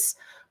is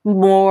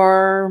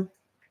more,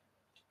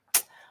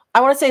 I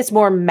want to say it's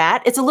more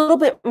matte. It's a little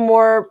bit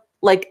more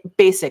like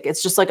basic.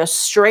 It's just like a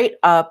straight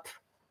up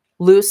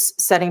loose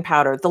setting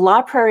powder. The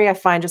La Prairie, I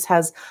find, just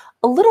has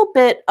a little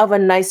bit of a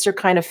nicer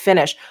kind of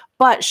finish,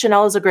 but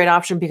Chanel is a great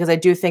option because I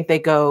do think they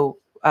go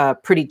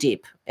pretty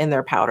deep in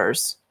their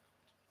powders.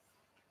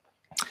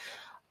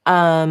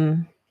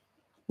 Love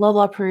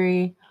La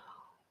Prairie.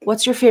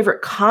 What's your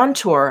favorite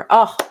contour?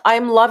 Oh,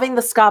 I'm loving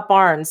the Scott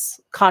Barnes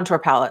contour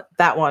palette.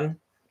 That one.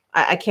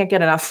 I can't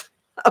get enough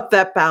of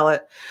that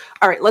palette.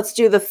 All right, let's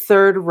do the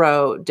third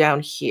row down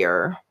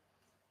here.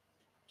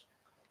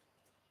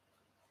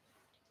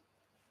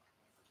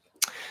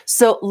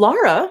 So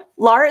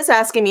Laura is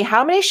asking me,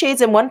 how many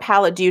shades in one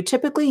palette do you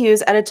typically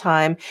use at a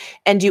time?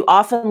 And do you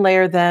often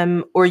layer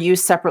them or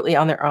use separately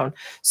on their own?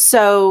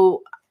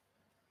 So,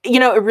 you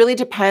know, it really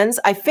depends.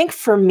 I think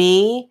for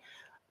me,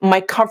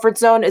 my comfort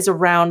zone is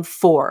around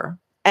 4.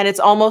 And it's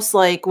almost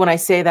like when I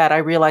say that, I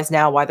realize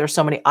now why there's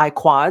so many eye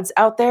quads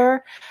out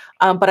there.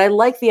 But I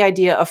like the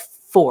idea of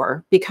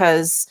 4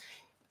 because,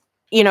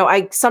 you know,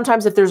 I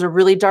sometimes if there's a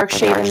really dark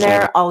shade in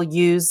there, I'll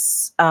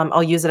use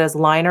it as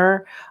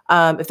liner.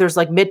 If there's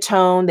like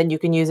mid-tone, then you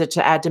can use it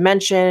to add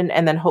dimension.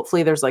 And then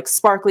hopefully there's like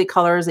sparkly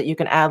colors that you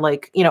can add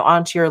like, you know,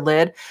 onto your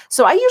lid.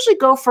 So I usually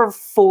go for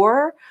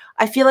 4.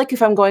 I feel like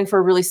if I'm going for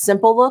a really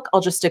simple look,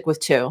 I'll just stick with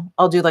 2.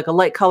 I'll do like a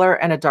light color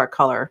and a dark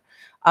color.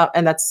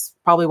 And that's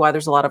probably why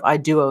there's a lot of eye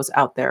duos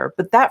out there.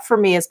 But that for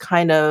me is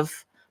kind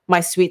of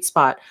my sweet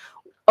spot.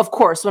 Of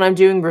course, when I'm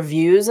doing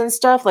reviews and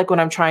stuff, like when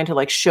I'm trying to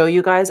like show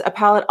you guys a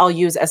palette, I'll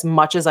use as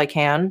much as I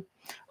can.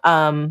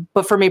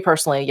 But for me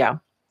personally, yeah.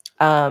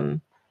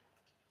 And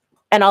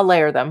I'll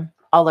layer them.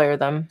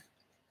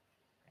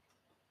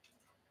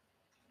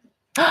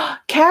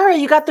 Kara,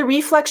 you got the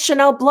Reflex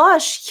Chanel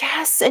blush.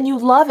 Yes, and you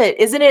love it.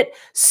 Isn't it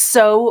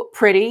so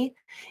pretty?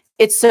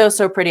 It's so,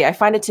 so pretty. I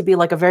find it to be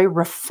like a very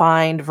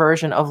refined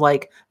version of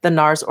like the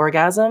NARS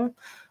Orgasm.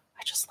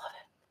 I just love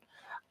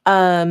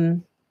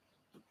it.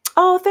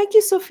 Oh, thank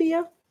you,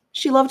 Sophia.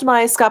 She loved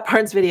my Scott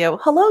Barnes video.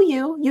 Hello,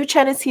 you. Yu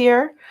Chen is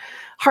here.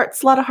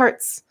 Hearts, a lot of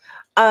hearts.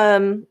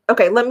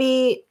 Okay, let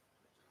me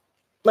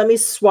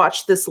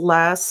swatch this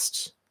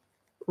last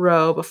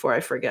row before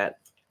I forget.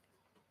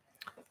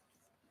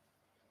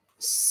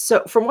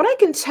 So from what I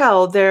can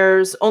tell,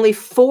 there's only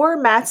 4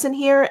 mattes in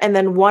here and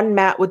then 1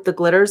 matte with the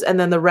glitters, and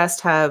then the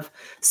rest have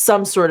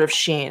some sort of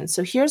sheen.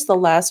 So here's the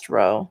last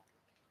row.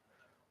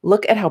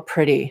 Look at how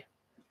pretty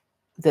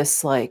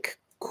this like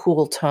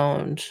cool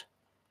toned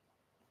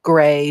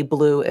gray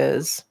blue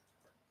is.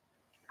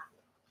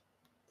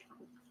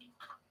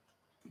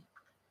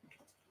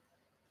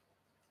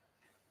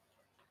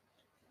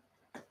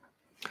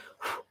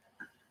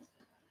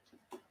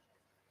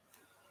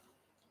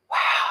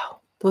 Wow,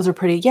 those are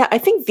pretty. Yeah, I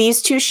think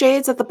these 2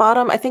 shades at the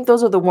bottom, I think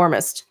those are the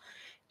warmest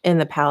in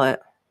the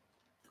palette.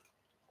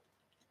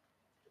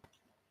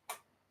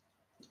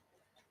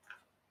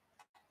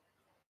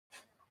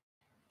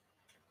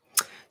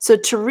 So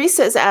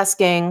Teresa is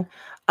asking,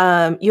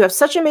 you have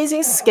such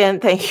amazing skin.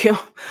 Thank you.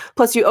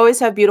 Plus, you always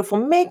have beautiful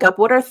makeup.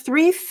 What are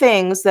 3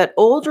 things that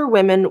older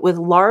women with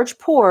large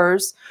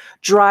pores,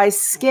 dry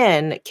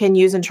skin can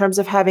use in terms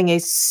of having a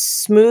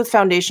smooth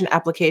foundation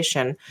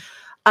application?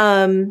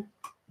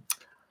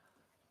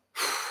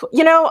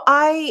 You know,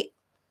 I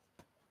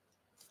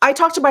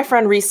talked to my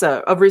friend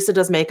Risa of Risa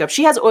Does Makeup.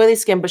 She has oily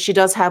skin, but she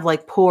does have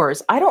like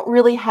pores. I don't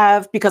really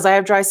have, because I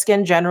have dry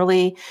skin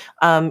generally,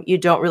 you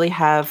don't really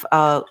have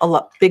a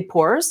lot big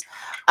pores.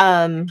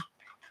 And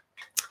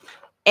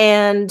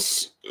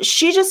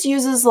she just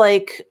uses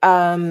like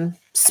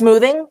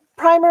smoothing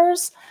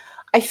primers.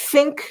 I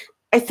think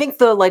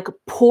the like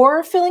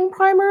pore filling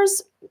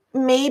primers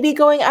may be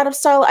going out of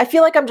style. I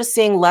feel like I'm just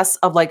seeing less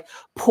of like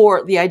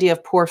the idea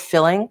of pore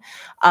filling.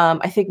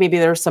 I think maybe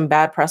there's some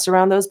bad press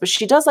around those, but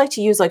she does like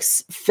to use like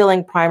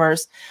filling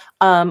primers.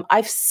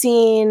 I've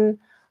seen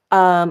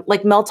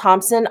like Mel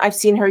Thompson, I've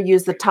seen her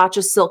use the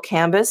Tatcha Silk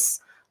Canvas,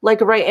 like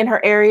right in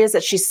her areas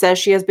that she says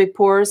she has big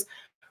pores.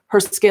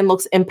 Her skin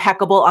looks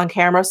impeccable on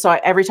camera. So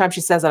every time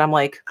she says that, I'm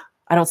like,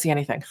 I don't see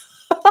anything.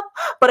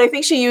 But I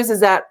think she uses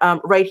that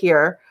right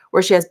here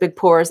where she has big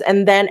pores.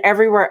 And then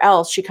everywhere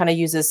else, she kind of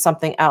uses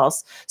something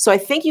else. So I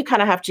think you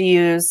kind of have to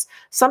use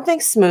something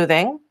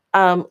smoothing,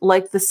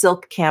 like the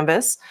Silk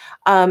Canvas.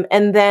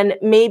 And then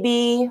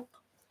maybe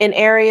in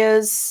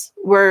areas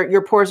where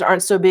your pores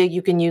aren't so big,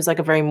 you can use like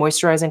a very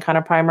moisturizing kind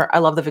of primer. I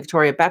love the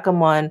Victoria Beckham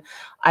one.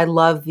 I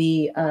love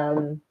the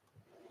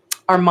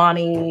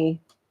Armani,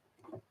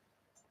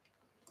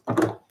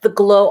 the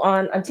Glow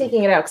On. I'm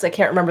taking it out because I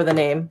can't remember the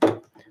name,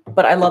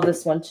 but I love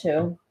this one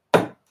too.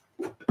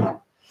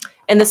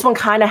 And this one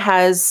kind of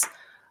has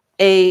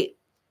a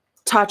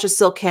Tatcha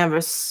Silk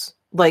Canvas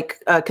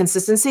like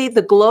consistency.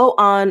 The Glow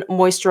On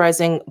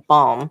Moisturizing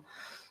Balm.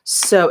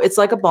 So it's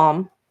like a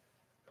balm.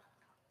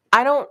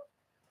 I don't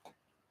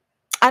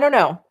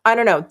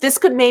know. This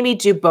could maybe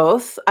do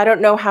both. I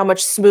don't know how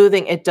much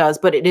smoothing it does,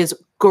 but it is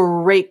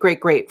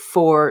great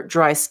for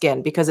dry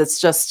skin because it's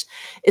just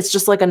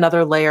like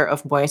another layer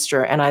of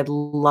moisture. And I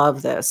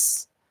love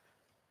this.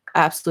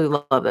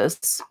 Absolutely love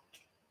this.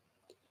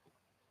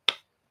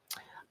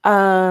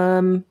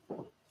 Oh,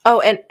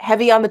 and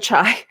heavy on the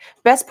chai.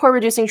 Best pore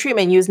reducing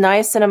treatment. Use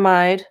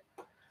niacinamide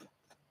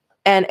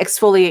and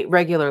exfoliate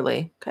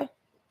regularly.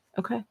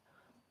 Okay.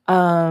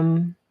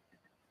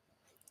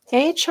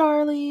 Hey,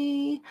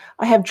 Charlie.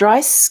 I have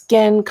dry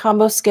skin,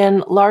 combo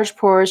skin, large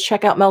pores.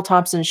 Check out Mel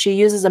Thompson. She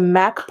uses a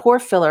MAC pore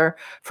filler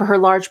for her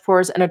large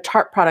pores and a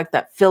Tarte product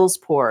that fills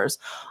pores.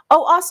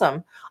 Oh,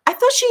 awesome. I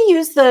thought she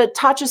used the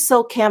Tatcha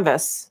Silk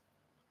Canvas.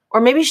 Or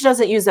maybe she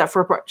doesn't use that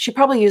for, she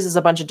probably uses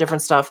a bunch of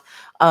different stuff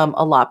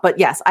a lot. But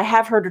yes, I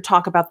have heard her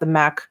talk about the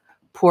MAC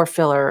pore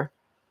filler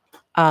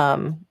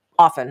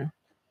often.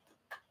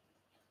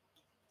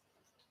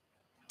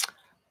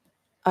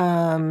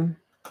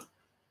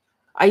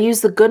 I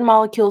use the Good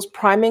Molecules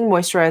priming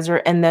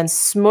moisturizer and then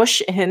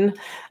smush in,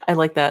 I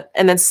like that,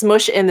 and then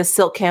smush in the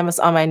silk canvas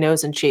on my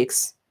nose and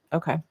cheeks.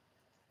 Okay.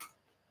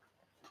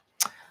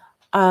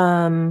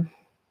 All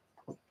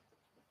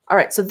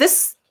right, so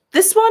this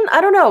one,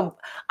 I don't know.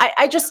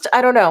 I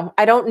don't know.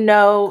 I don't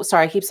know.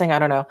 Sorry, I keep saying I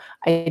don't know.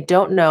 I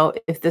don't know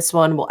if this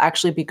one will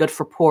actually be good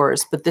for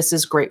pores, but this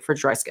is great for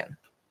dry skin.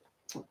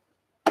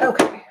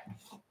 Okay.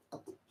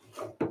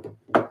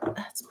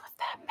 Let's put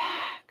that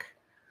back.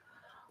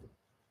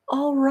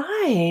 All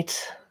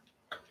right.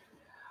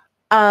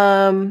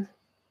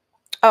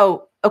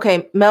 Oh,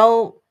 okay.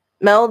 Mel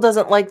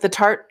doesn't like the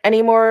Tarte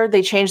anymore.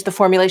 They changed the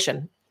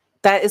formulation.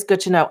 That is good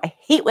to know. I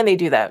hate when they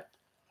do that.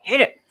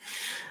 Hate it.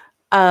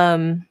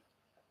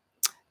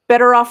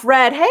 Better Off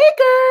Red. Hey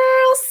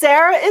girl,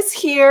 Sarah is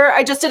here.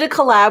 I just did a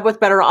collab with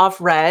Better Off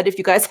Red. If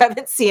you guys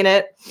haven't seen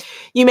it,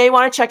 you may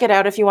want to check it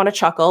out if you want to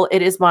chuckle.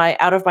 It is my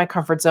out of my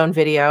comfort zone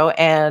video.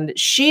 And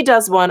she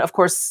does one, of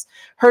course,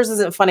 hers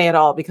isn't funny at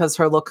all because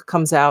her look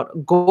comes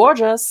out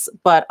gorgeous,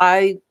 but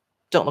I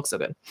don't look so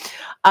good.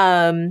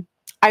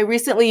 I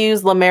recently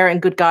used La Mer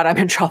and good God, I'm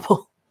in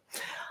trouble.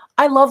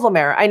 I love La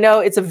Mer. I know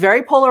it's a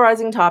very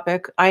polarizing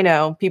topic. I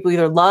know people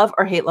either love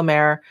or hate La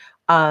Mer.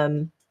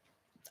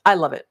 I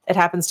love it. It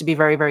happens to be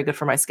very, very good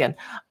for my skin.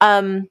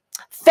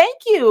 Thank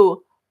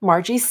you,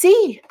 Margie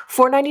C.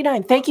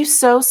 $4.99. Thank you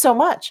so, so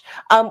much.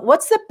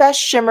 What's the best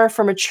shimmer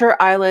for mature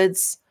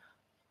eyelids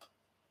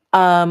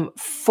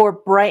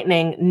for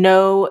brightening,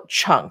 no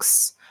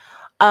chunks?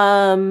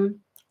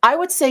 I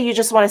would say you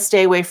just want to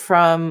stay away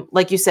from,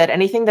 like you said,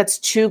 anything that's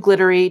too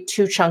glittery,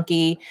 too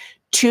chunky,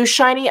 too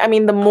shiny. I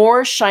mean, the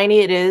more shiny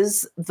it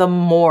is, the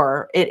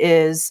more it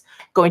is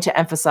going to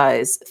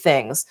emphasize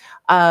things.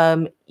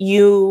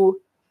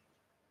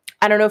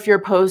 I don't know if you're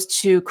opposed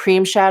to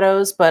cream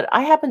shadows, but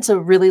I happen to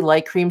really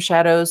like cream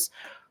shadows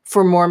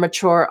for more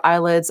mature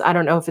eyelids. I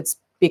don't know if it's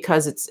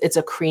because it's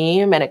a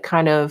cream and it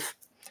kind of,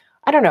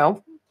 I don't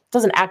know,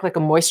 doesn't act like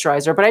a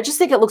moisturizer, but I just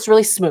think it looks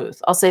really smooth.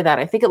 I'll say that.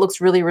 I think it looks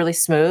really, really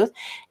smooth.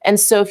 And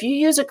so if you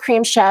use a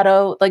cream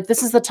shadow, like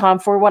this is the Tom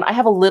Ford one, I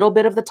have a little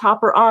bit of the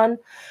topper on,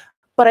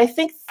 but I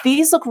think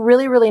these look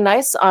really, really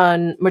nice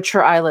on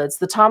mature eyelids,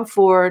 the Tom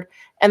Ford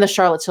and the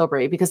Charlotte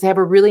Tilbury, because they have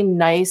a really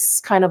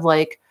nice kind of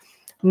like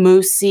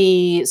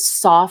moussey,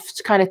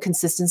 soft kind of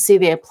consistency.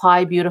 They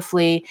apply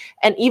beautifully.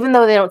 And even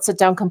though they don't sit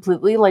down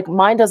completely, like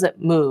mine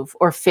doesn't move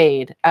or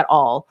fade at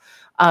all.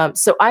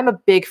 So I'm a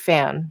big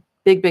fan,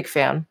 big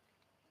fan.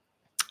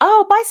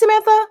 Oh, bye,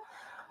 Samantha.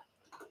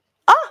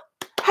 Ah,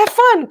 have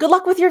fun. Good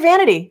luck with your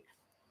vanity.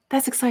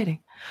 That's exciting.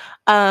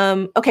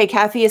 Okay,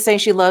 Kathy is saying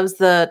she loves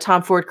the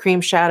Tom Ford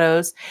cream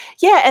shadows.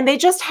 Yeah, and they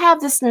just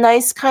have this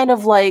nice kind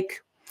of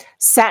like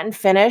satin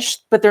finish,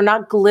 but they're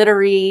not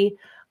glittery.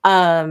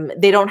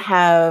 They don't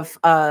have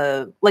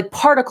like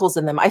particles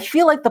in them. I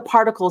feel like the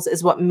particles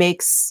is what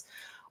makes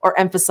or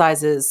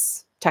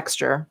emphasizes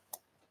texture.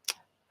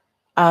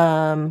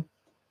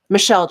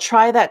 Michelle,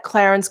 try that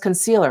Clarins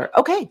concealer.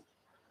 Okay,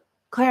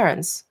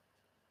 Clarins.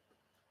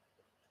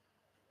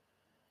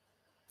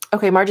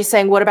 Okay, Margie's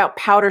saying, what about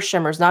powder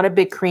shimmers? Not a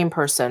big cream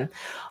person.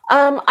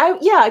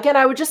 Yeah, again,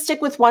 I would just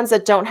stick with ones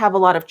that don't have a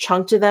lot of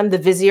chunk to them. The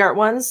Viseart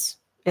ones,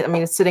 I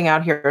mean, it's sitting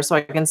out here, so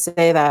I can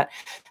say that.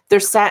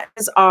 Their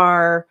satins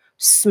are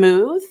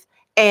smooth.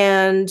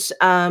 And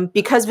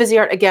because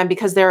Viseart, again,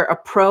 because they're a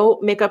pro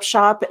makeup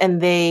shop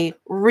and they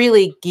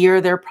really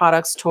gear their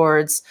products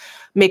towards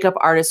makeup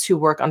artists who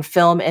work on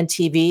film and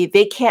TV,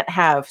 they can't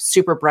have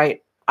super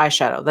bright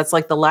eyeshadow. That's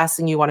like the last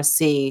thing you want to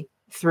see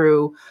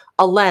through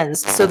a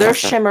lens. So their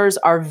shimmers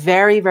are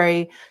very,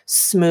 very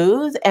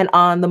smooth and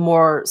on the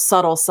more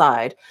subtle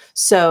side.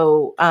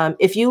 So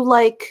if you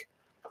like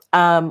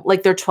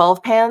their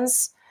 12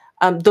 pans,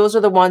 those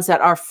are the ones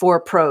that are for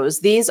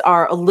pros. These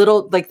are a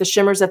little, like the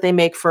shimmers that they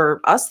make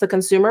for us, the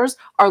consumers,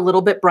 are a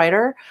little bit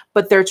brighter,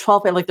 but they're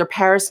 12 pan, like they're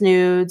Paris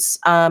nudes.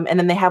 And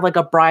then they have like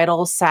a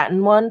bridal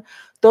satin one.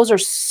 Those are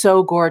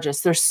so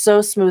gorgeous. They're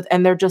so smooth.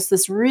 And they're just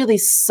this really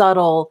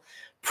subtle,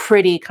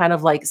 pretty kind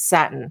of like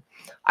satin.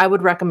 I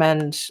would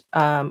recommend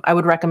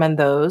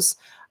those.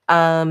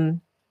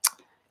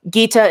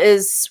 Geeta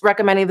is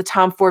recommending the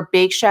Tom Ford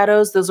Beige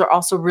shadows. Those are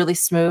also really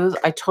smooth.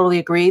 I totally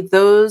agree.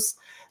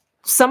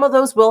 Some of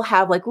those will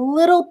have like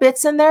little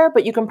bits in there,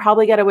 but you can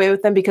probably get away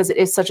with them because it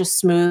is such a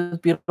smooth,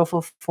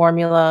 beautiful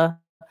formula.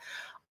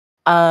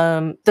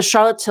 The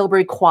Charlotte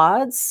Tilbury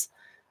quads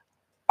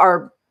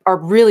are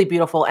really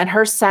beautiful, and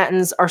her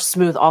satins are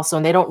smooth also,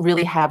 and they don't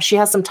really have, she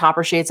has some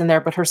topper shades in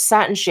there, but her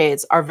satin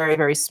shades are very,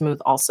 very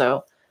smooth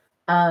also.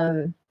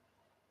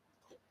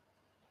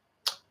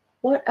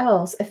 What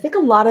else? I think a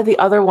lot of the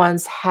other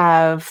ones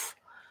have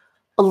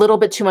a little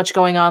bit too much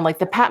going on, like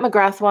the Pat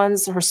McGrath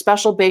ones, her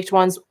special baked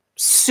ones,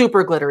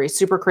 super glittery,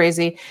 super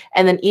crazy.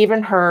 And then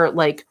even her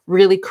like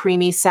really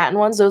creamy satin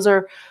ones, those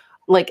are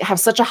like have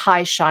such a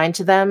high shine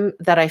to them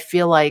that I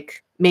feel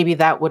like maybe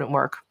that wouldn't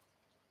work.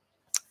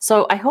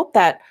 So I hope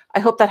that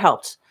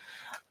helped.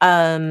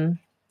 Oh,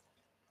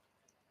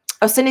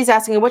 Cindy's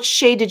asking, what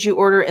shade did you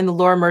order in the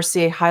Laura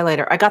Mercier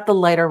highlighter? I got the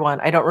lighter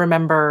one. I don't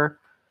remember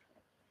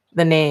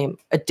the name.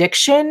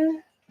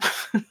 Addiction.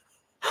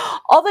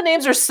 All the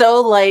names are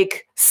so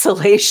like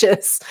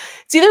salacious.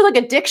 It's either like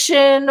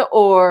addiction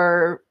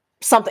or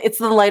something. It's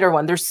the lighter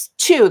one. There's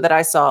two that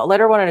I saw, a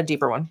lighter one and a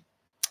deeper one.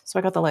 So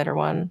I got the lighter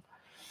one.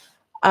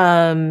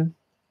 Oh,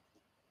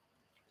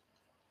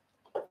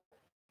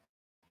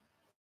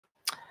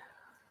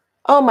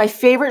 my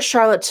favorite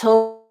Charlotte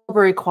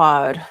Tilbury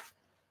quad.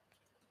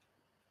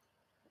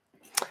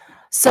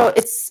 So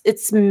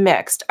it's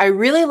mixed. I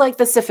really like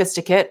the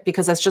Sophisticate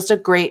because that's just a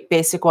great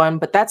basic one,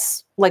 but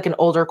that's like an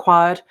older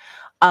quad.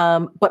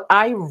 But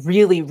I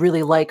really,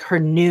 really like her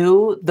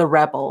new, the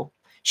Rebel.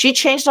 She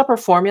changed up her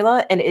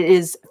formula and it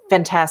is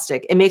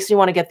fantastic. It makes me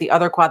want to get the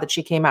other quad that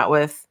she came out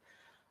with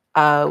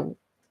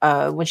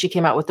when she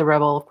came out with the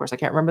Rebel. Of course, I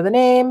can't remember the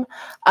name.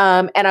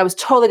 And I was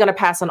totally going to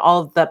pass on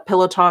all of the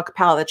Pillow Talk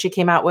palette that she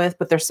came out with,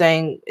 but they're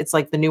saying it's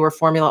like the newer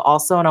formula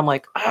also. And I'm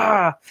like,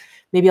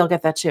 maybe I'll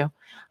get that too.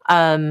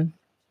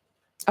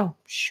 Oh,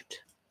 shoot.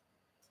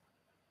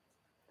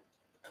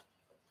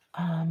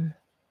 Hold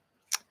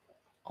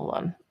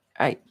on.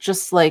 I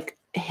just like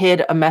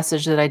hid a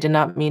message that I did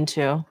not mean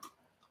to.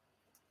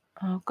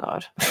 Oh,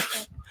 God.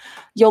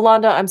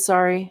 Yolanda, I'm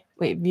sorry.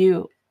 Wait,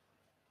 view.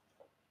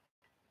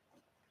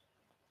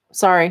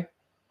 Sorry.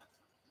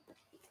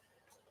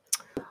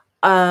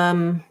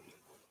 What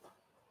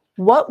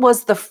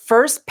was the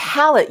first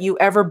palette you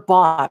ever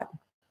bought?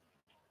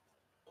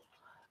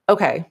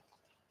 Okay.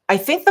 I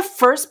think the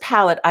first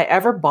palette I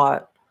ever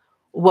bought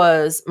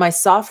was my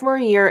sophomore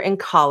year in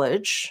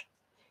college,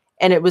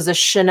 and it was a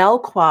Chanel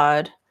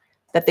quad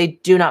that they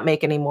do not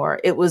make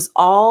anymore. It was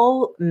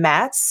all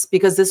mattes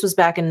because this was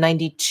back in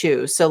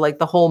 92. So like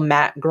the whole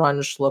matte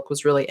grunge look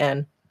was really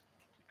in.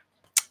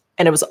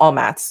 And it was all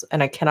mattes,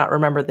 and I cannot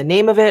remember the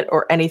name of it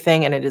or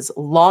anything, and it is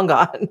long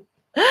gone.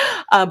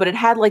 But it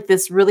had like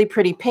this really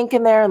pretty pink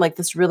in there and like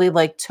this really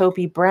like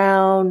taupey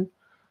brown.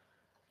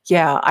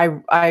 Yeah,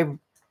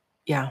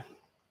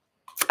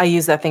 I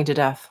use that thing to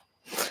death.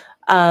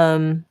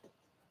 Oh,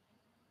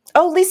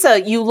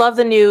 Lisa, you love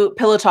the new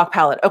Pillow Talk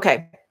palette.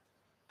 Okay.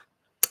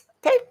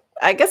 Okay,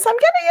 I guess I'm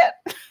getting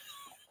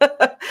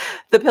it.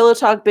 The Pillow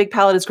Talk big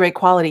palette is great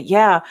quality.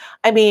 Yeah,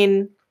 I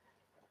mean,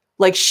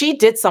 like she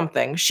did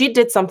something. She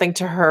did something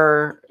to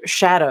her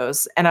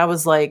shadows. And I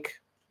was like,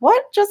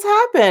 what just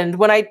happened?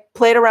 When I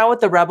played around with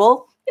the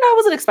Rebel, you know, I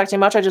wasn't expecting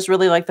much. I just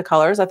really liked the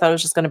colors. I thought it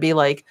was just going to be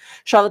like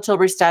Charlotte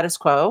Tilbury status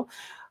quo.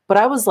 But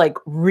I was like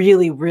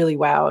really, really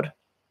wowed.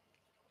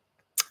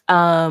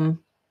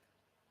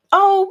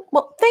 Oh,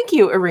 well, thank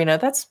you, Irina.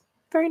 That's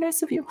very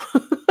nice of you.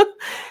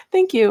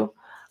 Thank you.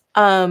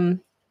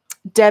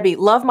 Debbie,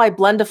 love my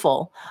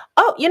Blendiful.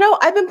 Oh, you know,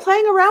 I've been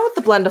playing around with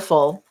the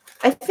Blendiful.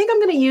 I think I'm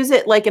going to use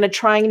it like in a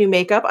trying new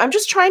makeup. I'm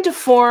just trying to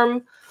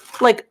form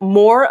like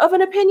more of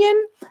an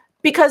opinion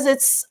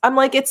because I'm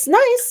like, it's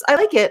nice. I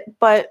like it,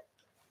 but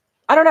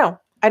I don't know.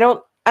 I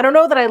don't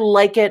know that I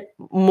like it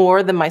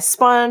more than my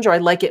sponge or I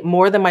like it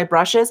more than my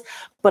brushes,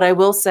 but I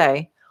will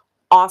say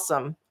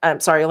awesome. I'm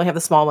sorry, I only have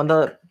the small one.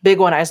 The big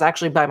one is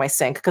actually by my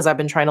sink because I've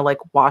been trying to like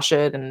wash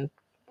it and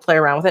play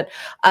around with it.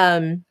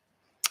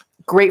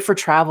 Great for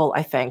travel,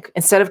 I think.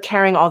 Instead of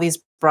carrying all these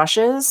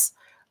brushes,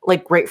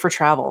 like great for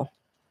travel.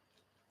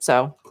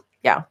 So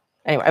yeah,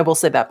 anyway, I will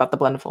say that about the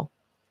Blendiful.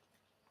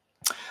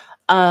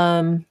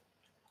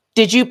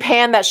 Did you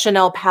pan that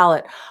Chanel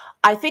palette?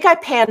 I think I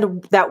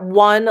panned that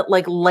one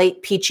like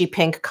light peachy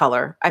pink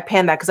color. I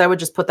panned that because I would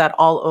just put that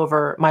all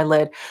over my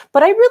lid.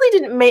 But I really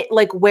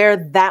didn't wear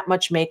that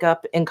much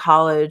makeup in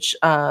college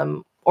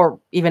or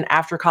even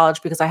after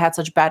college because I had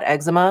such bad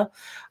eczema.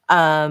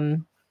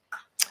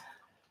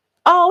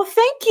 Oh,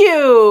 thank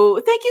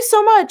you. Thank you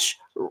so much.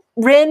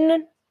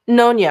 Rin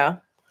Nonya.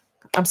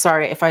 I'm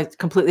sorry if I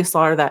completely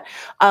slaughtered that.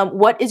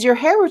 What is your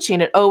hair routine?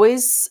 It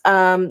always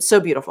so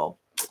beautiful.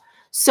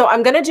 So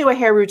I'm going to do a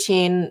hair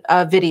routine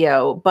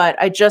video, but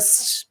I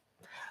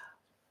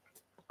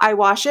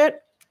wash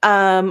it.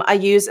 I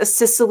use a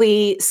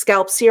Sicily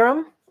scalp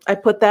serum. I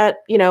put that,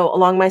 you know,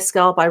 along my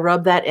scalp. I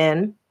rub that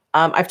in.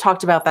 I've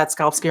talked about that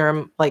scalp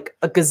serum like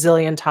a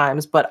gazillion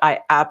times, but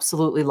I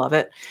absolutely love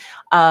it.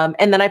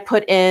 And then I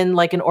put in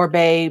like an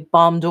Orbe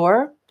Balm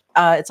d'Or.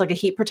 It's like a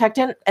heat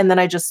protectant. And then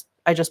I just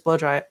blow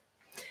dry it.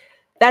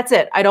 That's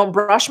it. I don't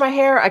brush my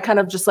hair. I kind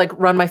of just like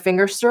run my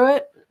fingers through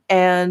it.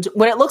 And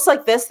when it looks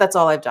like this, that's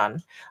all I've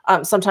done.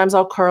 Sometimes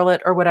I'll curl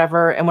it or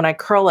whatever. And when I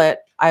curl it,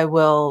 I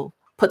will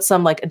put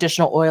some like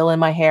additional oil in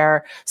my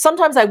hair.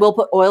 Sometimes I will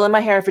put oil in my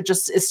hair if it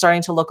just is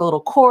starting to look a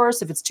little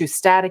coarse, if it's too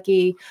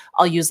staticky.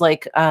 I'll use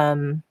like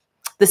the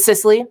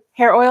Sicily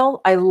hair oil.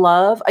 I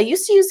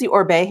used to use the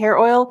Orbe hair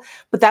oil,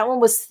 but that one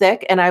was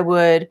thick and I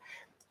would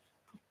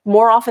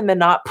more often than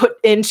not put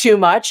in too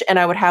much and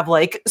I would have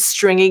like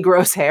stringy,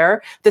 gross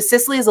hair. The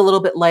Sicily is a little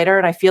bit lighter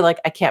and I feel like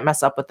I can't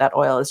mess up with that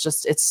oil.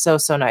 It's so,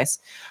 so nice.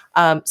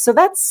 So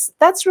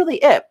that's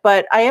really it.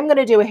 But I am going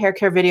to do a hair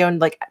care video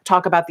and like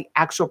talk about the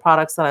actual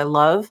products that I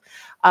love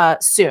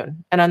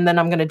soon. And then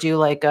I'm going to do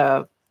like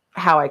a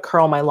how I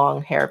curl my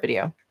long hair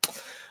video.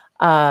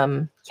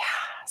 Yeah,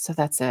 so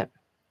that's it.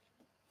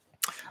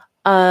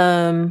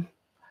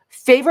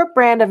 Favorite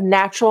brand of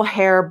natural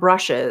hair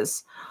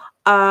brushes.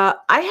 I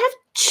have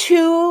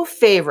two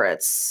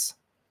favorites.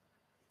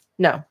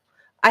 No,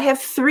 I have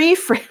three.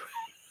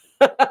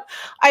 I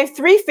have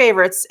three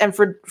favorites, and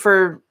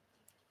for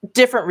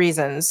different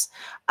reasons.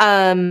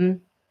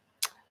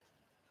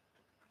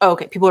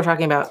 Okay, people are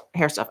talking about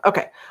hair stuff.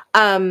 Okay.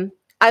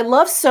 I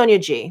love Sonia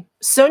G.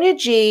 Sonia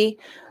G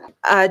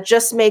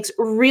just makes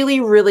really,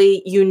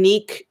 really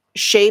unique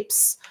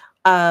shapes.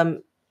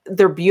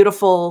 They're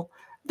beautiful.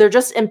 They're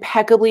just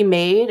impeccably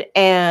made.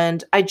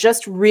 And I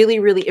just really,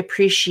 really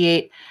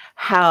appreciate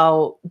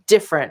how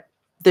different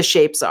the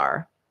shapes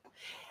are.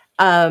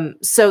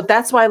 So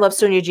that's why I love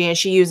Sonia G, and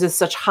she uses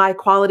such high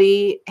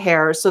quality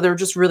hair. So they're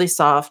just really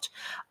soft.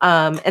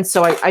 And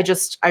so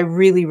I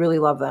really, really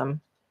love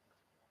them.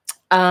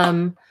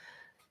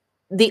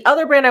 The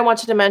other brand I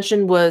wanted to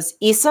mention was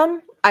Isam.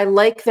 I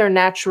like their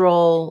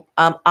natural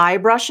eye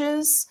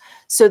brushes.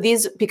 So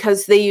these,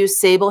 because they use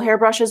sable hair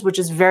brushes, which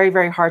is very,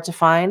 very hard to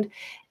find.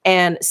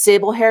 And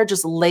sable hair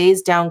just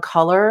lays down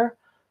color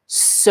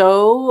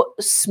so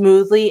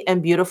smoothly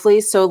and beautifully.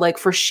 So like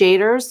for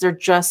shaders, they're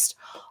just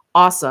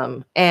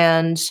awesome.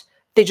 And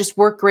they just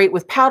work great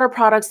with powder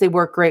products. They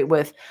work great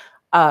with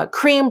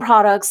cream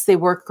products. They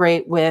work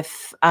great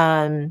with,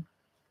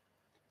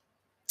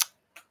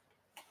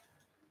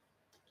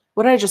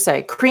 what did I just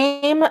say?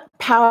 Cream,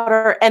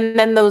 powder, and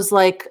then those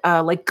like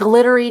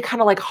glittery, kind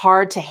of like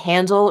hard to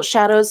handle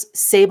shadows.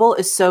 Sable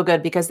is so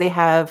good because they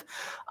have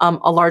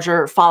a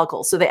larger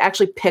follicle. So they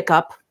actually pick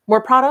up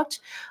more product.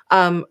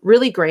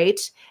 Really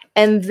great.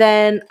 And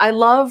then I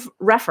love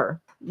Rephr.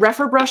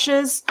 Rephr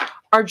brushes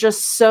are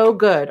just so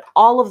good.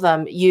 All of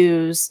them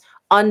use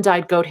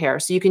undyed goat hair.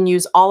 So you can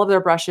use all of their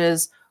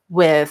brushes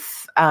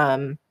with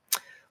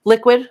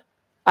liquid,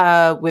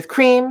 with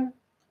cream,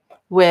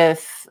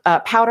 with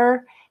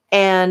powder.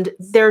 And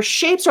their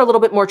shapes are a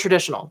little bit more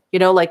traditional, you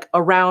know, like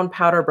a round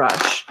powder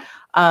brush.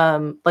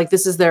 Like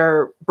this is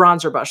their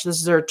bronzer brush. This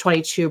is their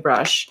 22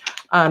 brush.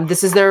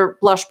 This is their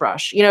blush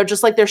brush, you know,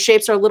 just like their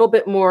shapes are a little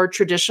bit more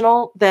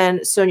traditional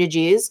than Sonia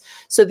G's.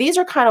 So these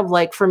are kind of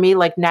like, for me,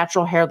 like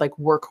natural hair, like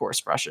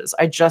workhorse brushes.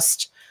 I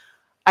just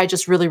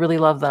really, really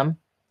love them.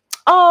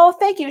 Oh,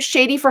 thank you.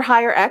 Shady for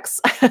Higher X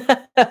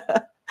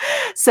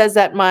says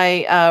that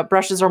my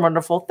brushes are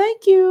wonderful.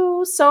 Thank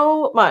you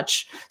so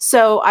much.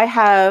 So I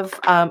have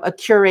a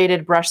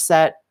curated brush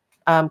set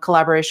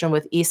collaboration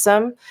with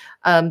Isam.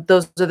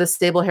 Those are the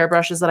stable hair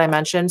brushes that I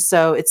mentioned.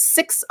 So it's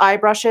 6 eye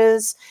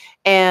brushes,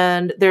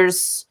 and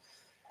there's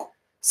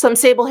some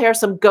sable hair,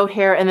 some goat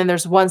hair, and then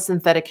there's 1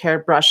 synthetic hair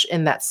brush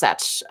in that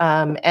set.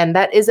 And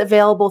that is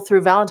available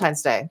through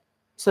Valentine's Day.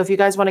 So if you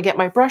guys want to get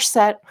my brush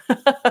set,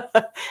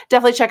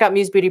 definitely check out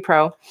Muse Beauty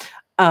Pro.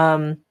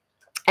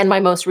 And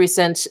my most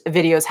recent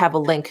videos have a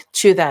link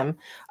to them,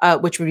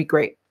 which would be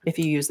great if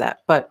you use that,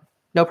 but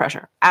no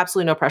pressure.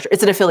 Absolutely no pressure.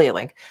 It's an affiliate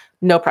link.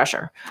 No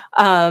pressure.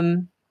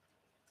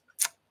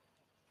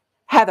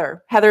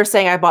 Heather is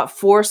saying, I bought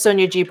 4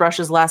 Sonia G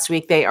brushes last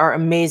week. They are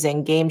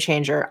amazing. Game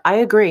changer. I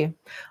agree.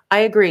 I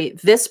agree.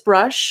 This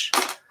brush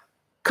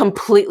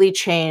completely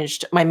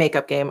changed my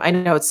makeup game. I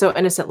know it's so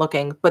innocent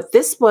looking, but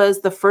this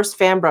was the first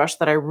fan brush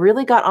that I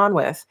really got on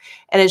with.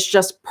 And it's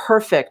just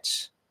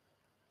perfect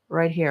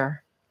right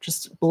here.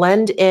 Just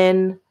blend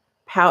in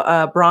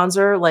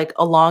bronzer like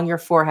along your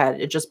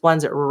forehead. It just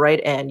blends it right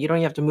in. You don't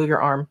even have to move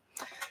your arm.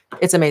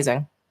 It's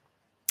amazing.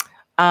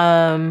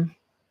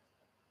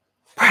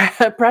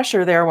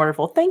 Pressure there.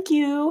 Wonderful. Thank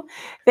you.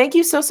 Thank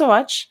you so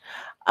much.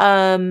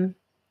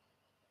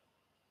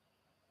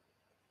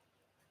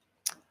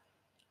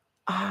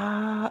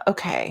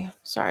 Okay.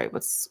 Sorry.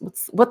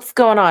 What's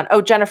going on?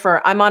 Oh,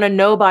 Jennifer, I'm on a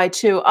no buy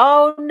too.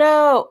 Oh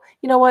no.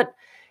 You know what?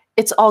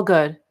 It's all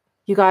good.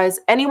 You guys,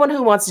 anyone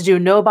who wants to do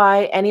no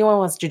buy, anyone who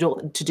wants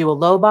to do a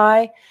low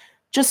buy,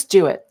 just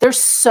do it. There's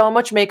so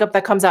much makeup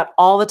that comes out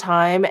all the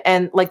time.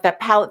 And like that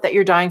palette that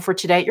you're dying for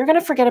today, you're going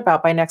to forget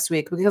about by next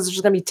week because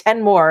there's going to be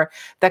 10 more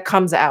that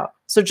comes out.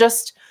 So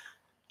just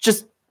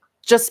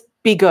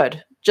be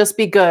good. Just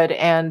be good.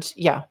 And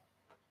yeah.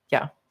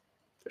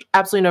 There's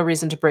absolutely no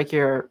reason to break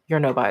your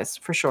no buys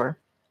for sure.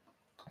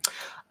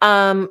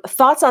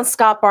 Thoughts on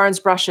Scott Barnes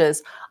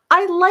brushes.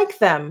 I like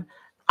them.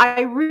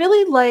 I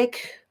really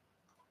like...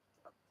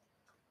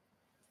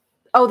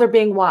 Oh, they're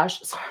being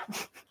washed.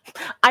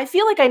 I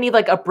feel like I need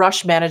like a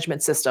brush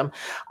management system.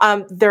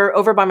 They're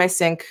over by my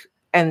sink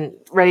and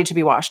ready to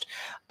be washed.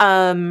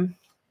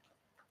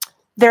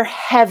 They're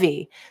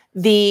heavy.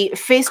 The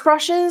face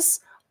brushes,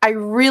 I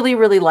really,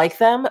 really like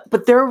them,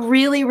 but they're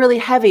really, really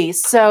heavy.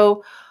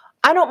 So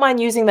I don't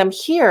mind using them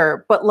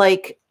here, but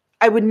like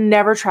I would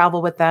never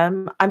travel with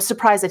them. I'm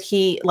surprised that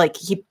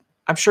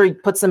I'm sure he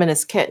puts them in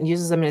his kit and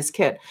uses them in his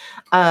kit.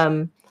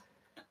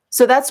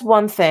 So that's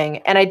one thing.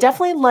 And I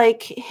definitely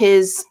like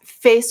his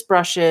face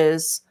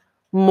brushes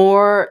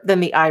more than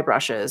the eye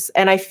brushes.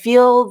 And I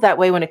feel that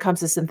way when it comes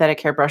to synthetic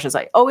hair brushes.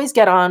 I always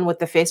get on with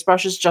the face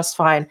brushes just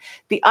fine.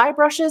 The eye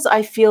brushes,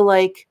 I feel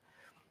like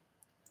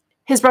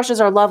his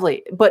brushes are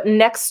lovely. But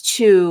next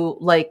to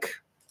like,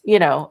 you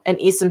know, an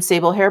Isam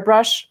sable hair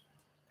brush,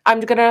 I'm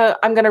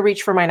gonna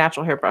reach for my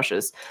natural hair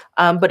brushes.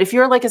 But if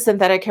you're like a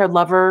synthetic hair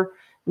lover,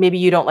 maybe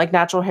you don't like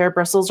natural hair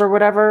bristles or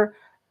whatever,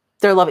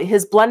 they're lovely.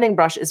 His blending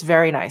brush is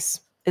very nice.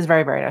 Is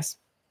very, very nice.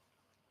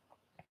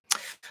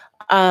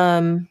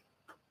 How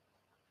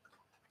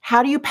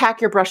do you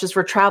pack your brushes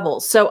for travel?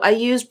 So I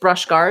use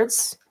brush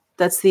guards.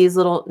 That's these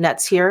little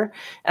nets here.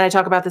 And I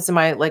talk about this in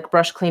my like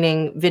brush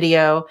cleaning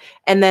video.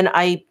 And then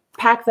I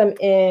pack them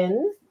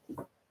in.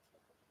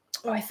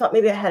 Oh, I thought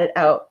maybe I had it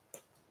out.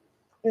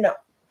 No.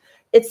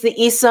 It's the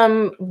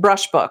Esom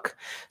brush book.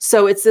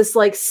 So it's this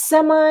like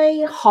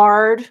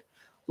semi-hard,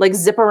 like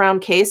zip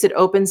around case. It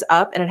opens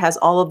up and it has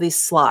all of these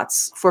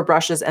slots for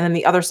brushes. And then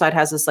the other side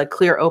has this like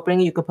clear opening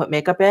you can put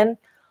makeup in.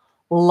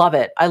 Love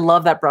it. I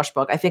love that brush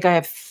book. I think I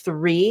have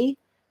 3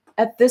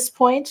 at this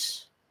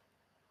point.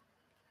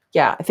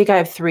 Yeah, I think I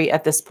have 3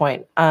 at this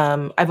point.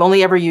 I've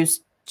only ever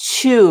used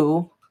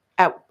 2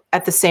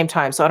 at the same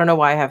time. So I don't know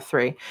why I have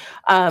 3.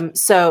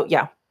 So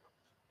yeah.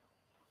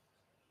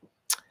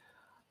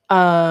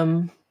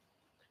 But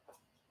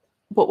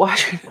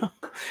watching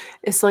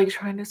it's like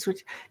trying to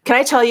switch. Can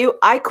I tell you,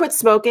 I quit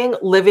smoking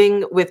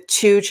living with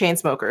 2 chain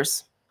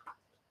smokers.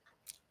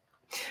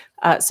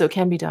 So it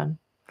can be done.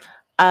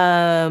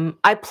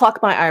 I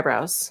pluck my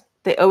eyebrows.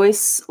 They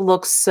always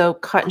look so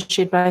cut and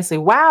shaped nicely.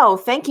 Wow.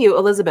 Thank you,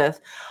 Elizabeth.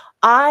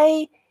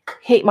 I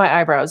hate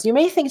my eyebrows. You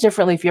may think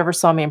differently if you ever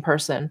saw me in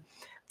person.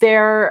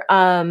 They're,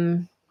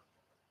 the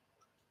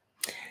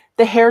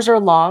hairs are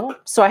long,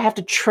 so I have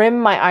to trim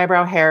my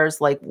eyebrow hairs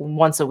like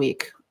once a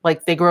week.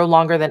 Like they grow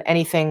longer than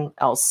anything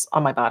else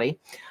on my body.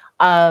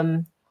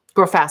 Grow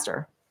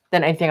faster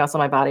than anything else on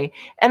my body.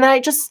 And then I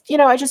just,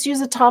 I just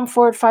use a Tom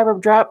Ford Fiber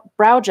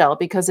Brow Gel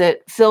because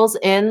it fills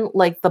in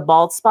like the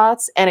bald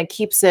spots and it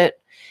keeps it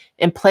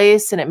in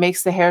place and it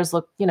makes the hairs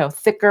look,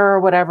 thicker or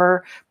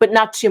whatever, but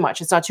not too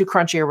much. It's not too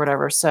crunchy or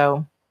whatever.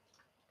 So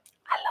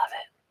I love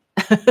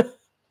it.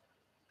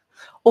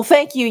 Well,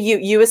 thank you.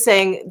 You was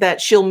saying that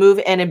she'll move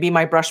in and be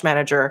my brush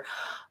manager.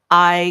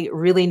 I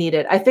really need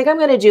it. I think I'm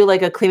going to do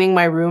like a cleaning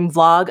my room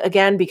vlog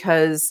again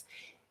because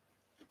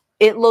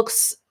it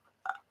looks,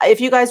 if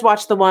you guys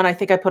watched the one, I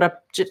think I put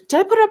up, did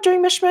I put it up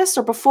during Mishmas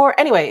or before?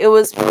 Anyway, it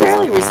was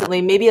fairly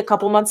recently, maybe a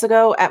couple months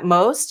ago at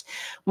most.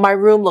 My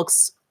room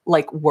looks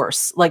like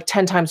worse, like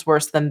 10 times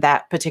worse than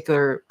that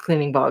particular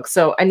cleaning vlog.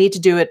 So I need to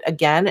do it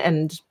again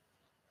and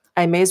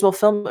I may as well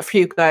film it for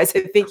you guys.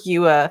 I think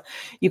you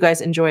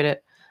guys enjoyed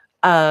it.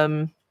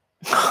 Lauren,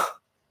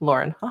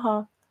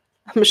 haha.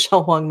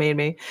 Michelle Wong made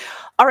me.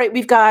 All right,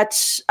 we've got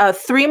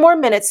 3 more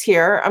minutes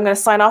here. I'm going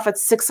to sign off at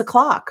 6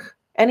 o'clock.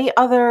 Any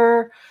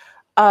other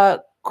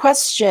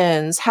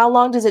questions? How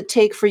long does it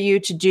take for you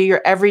to do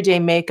your everyday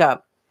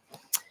makeup?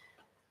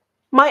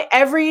 My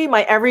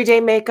everyday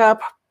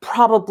makeup,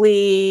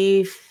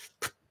 probably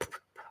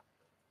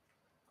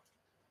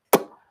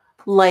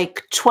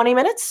like 20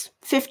 minutes,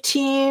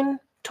 15,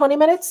 20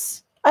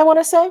 minutes, I want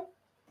to say.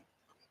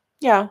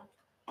 Yeah.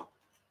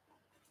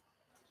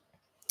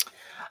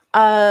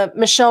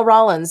 Michelle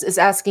Rollins is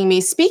asking me,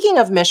 speaking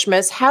of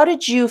Mishmas, how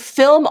did you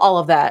film all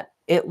of that?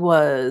 It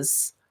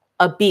was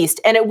a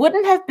beast. And it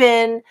wouldn't have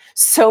been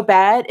so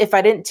bad if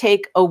I didn't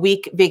take a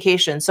week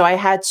vacation. So I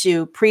had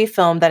to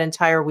pre-film that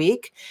entire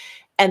week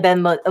and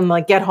then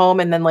like get home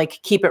and then like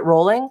keep it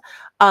rolling.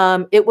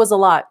 It was a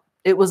lot.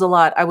 It was a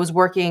lot. I was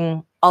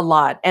working a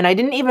lot and I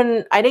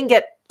didn't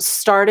get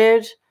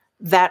started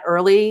that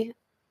early,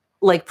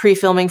 like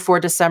pre-filming for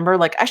December.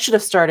 Like I should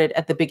have started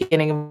at the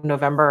beginning of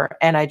November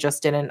and I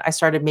just didn't. I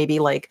started maybe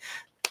like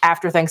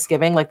after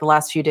Thanksgiving, like the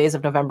last few days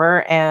of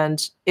November.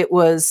 And it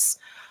was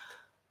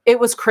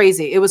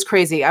crazy. It was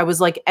crazy. I was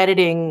like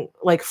editing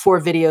like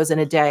 4 videos in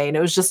a day and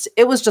it was just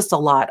a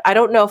lot. I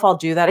don't know if I'll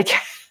do that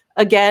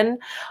again.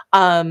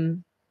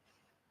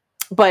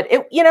 But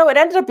it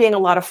ended up being a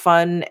lot of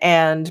fun.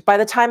 And by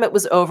the time it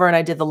was over and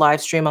I did the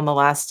live stream on the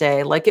last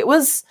day, like it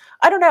was,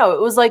 I don't know,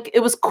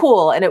 it was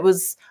cool. And it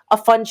was a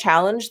fun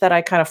challenge that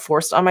I kind of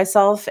forced on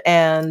myself.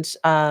 And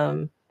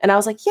I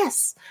was like,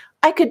 yes,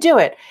 I could do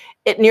it.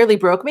 It nearly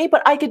broke me,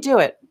 but I could do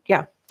it.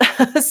 Yeah.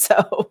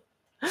 So,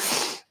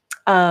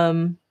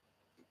 oh,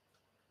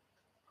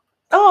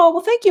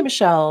 well, thank you,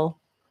 Michelle.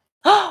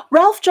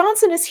 Ralph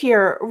Johnson is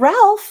here.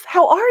 Ralph,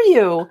 how are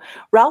you?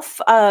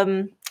 Ralph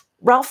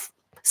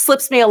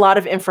slips me a lot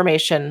of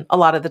information a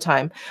lot of the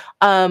time.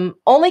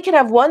 Only can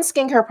have 1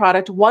 skincare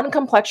product, 1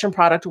 complexion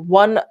product,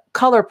 1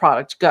 color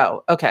product.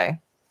 Go. Okay.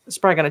 It's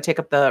probably going to take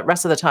up the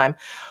rest of the time.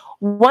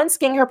 1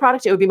 skincare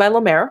product, it would be my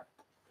La Mer.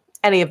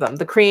 Any of them.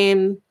 The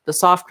cream, the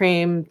soft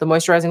cream, the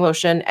moisturizing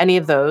lotion, any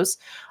of those.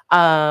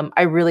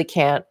 I really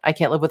can't. I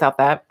can't live without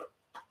that.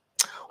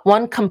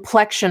 1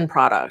 complexion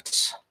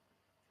product.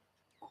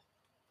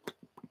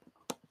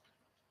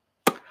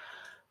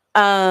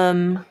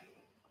 I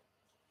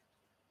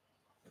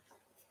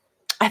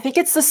think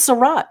it's the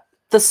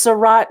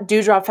Surratt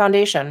Dewdrop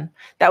Foundation.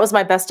 That was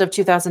my best of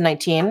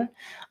 2019.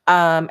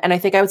 And I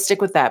think I would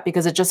stick with that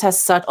because it just has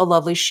such a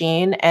lovely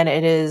sheen and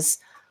it is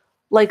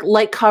like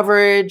light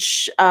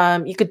coverage.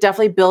 You could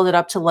definitely build it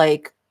up to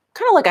like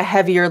kind of like a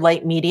heavier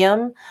light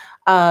medium,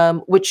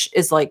 which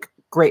is like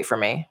great for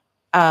me.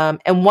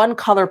 And one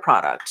color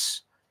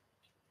product.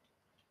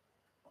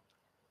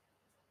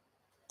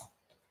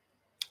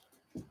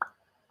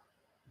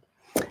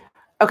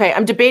 Okay,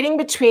 I'm debating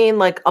between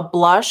like a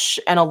blush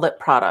and a lip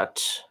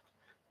product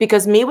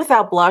because me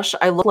without blush,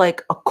 I look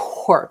like a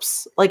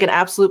corpse, like an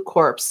absolute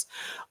corpse,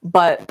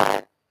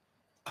 but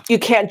you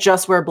can't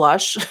just wear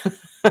blush.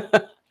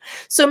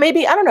 So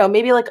maybe, I don't know,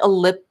 maybe like a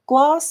lip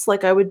gloss,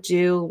 like I would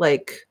do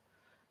like,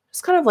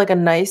 just kind of like a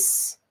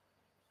nice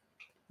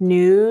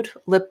nude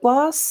lip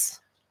gloss.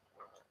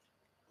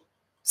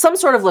 Some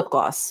sort of lip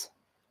gloss.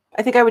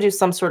 I think I would do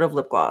some sort of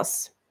lip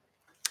gloss.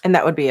 And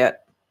that would be it,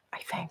 I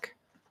think.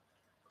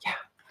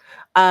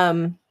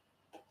 Yeah.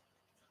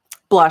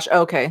 Blush.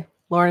 Okay.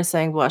 Lauren is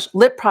saying blush.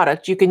 Lip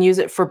product. You can use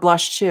it for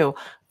blush too.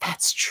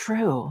 That's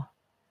true.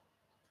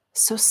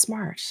 So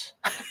smart.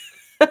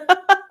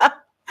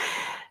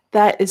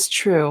 That is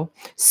true.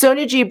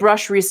 Sonia G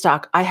brush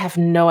restock. I have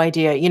no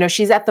idea. You know,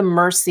 she's at the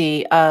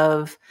mercy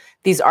of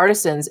these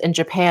artisans in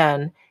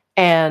Japan.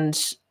 And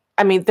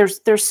I mean,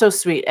 they're so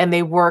sweet and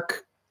they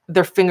work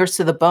their fingers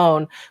to the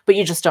bone, but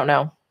you just don't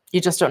know. You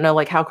just don't know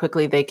like how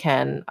quickly they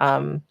can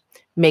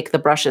make the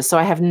brushes. So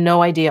I have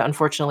no idea,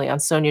 unfortunately, on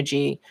Sonia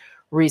G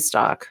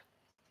restock.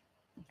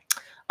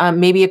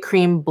 Maybe a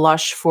cream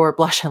blush for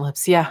blush and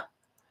lips. Yeah.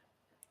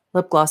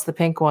 Lip gloss, the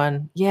pink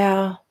one.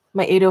 Yeah.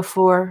 My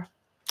 804.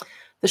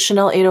 The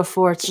Chanel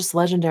 804. It's just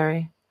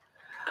legendary.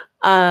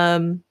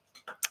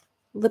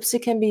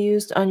 Lipstick can be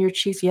used on your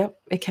cheeks. Yep,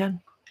 it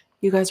can.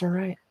 You guys are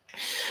right.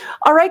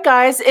 All right,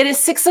 guys. It is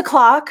 6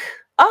 o'clock.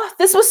 Oh,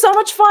 this was so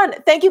much fun.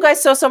 Thank you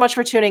guys so much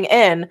for tuning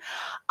in.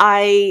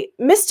 I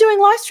miss doing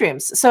live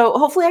streams. So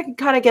hopefully I can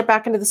kind of get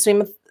back into the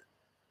swing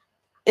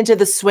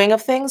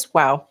of things.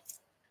 Wow.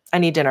 I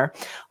need dinner.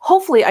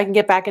 Hopefully I can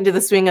get back into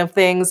the swing of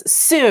things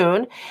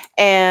soon.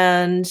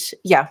 And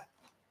yeah.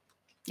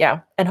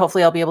 Yeah. And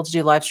hopefully I'll be able to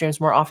do live streams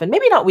more often.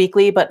 Maybe not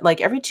weekly, but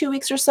like every 2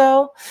 weeks or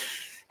so.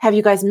 Have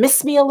you guys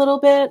missed me a little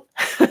bit?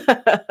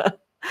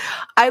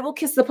 I will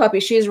kiss the puppy.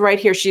 She's right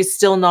here. She's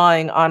still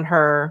gnawing on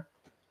her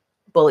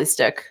bully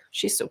stick.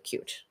 She's so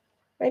cute.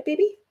 Right,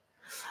 baby?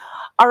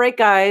 All right,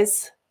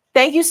 guys.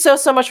 Thank you so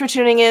much for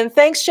tuning in.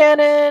 Thanks,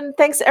 Shannon.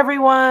 Thanks,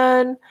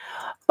 everyone.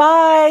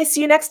 Bye.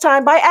 See you next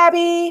time. Bye,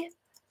 Abby.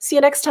 See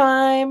you next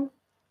time.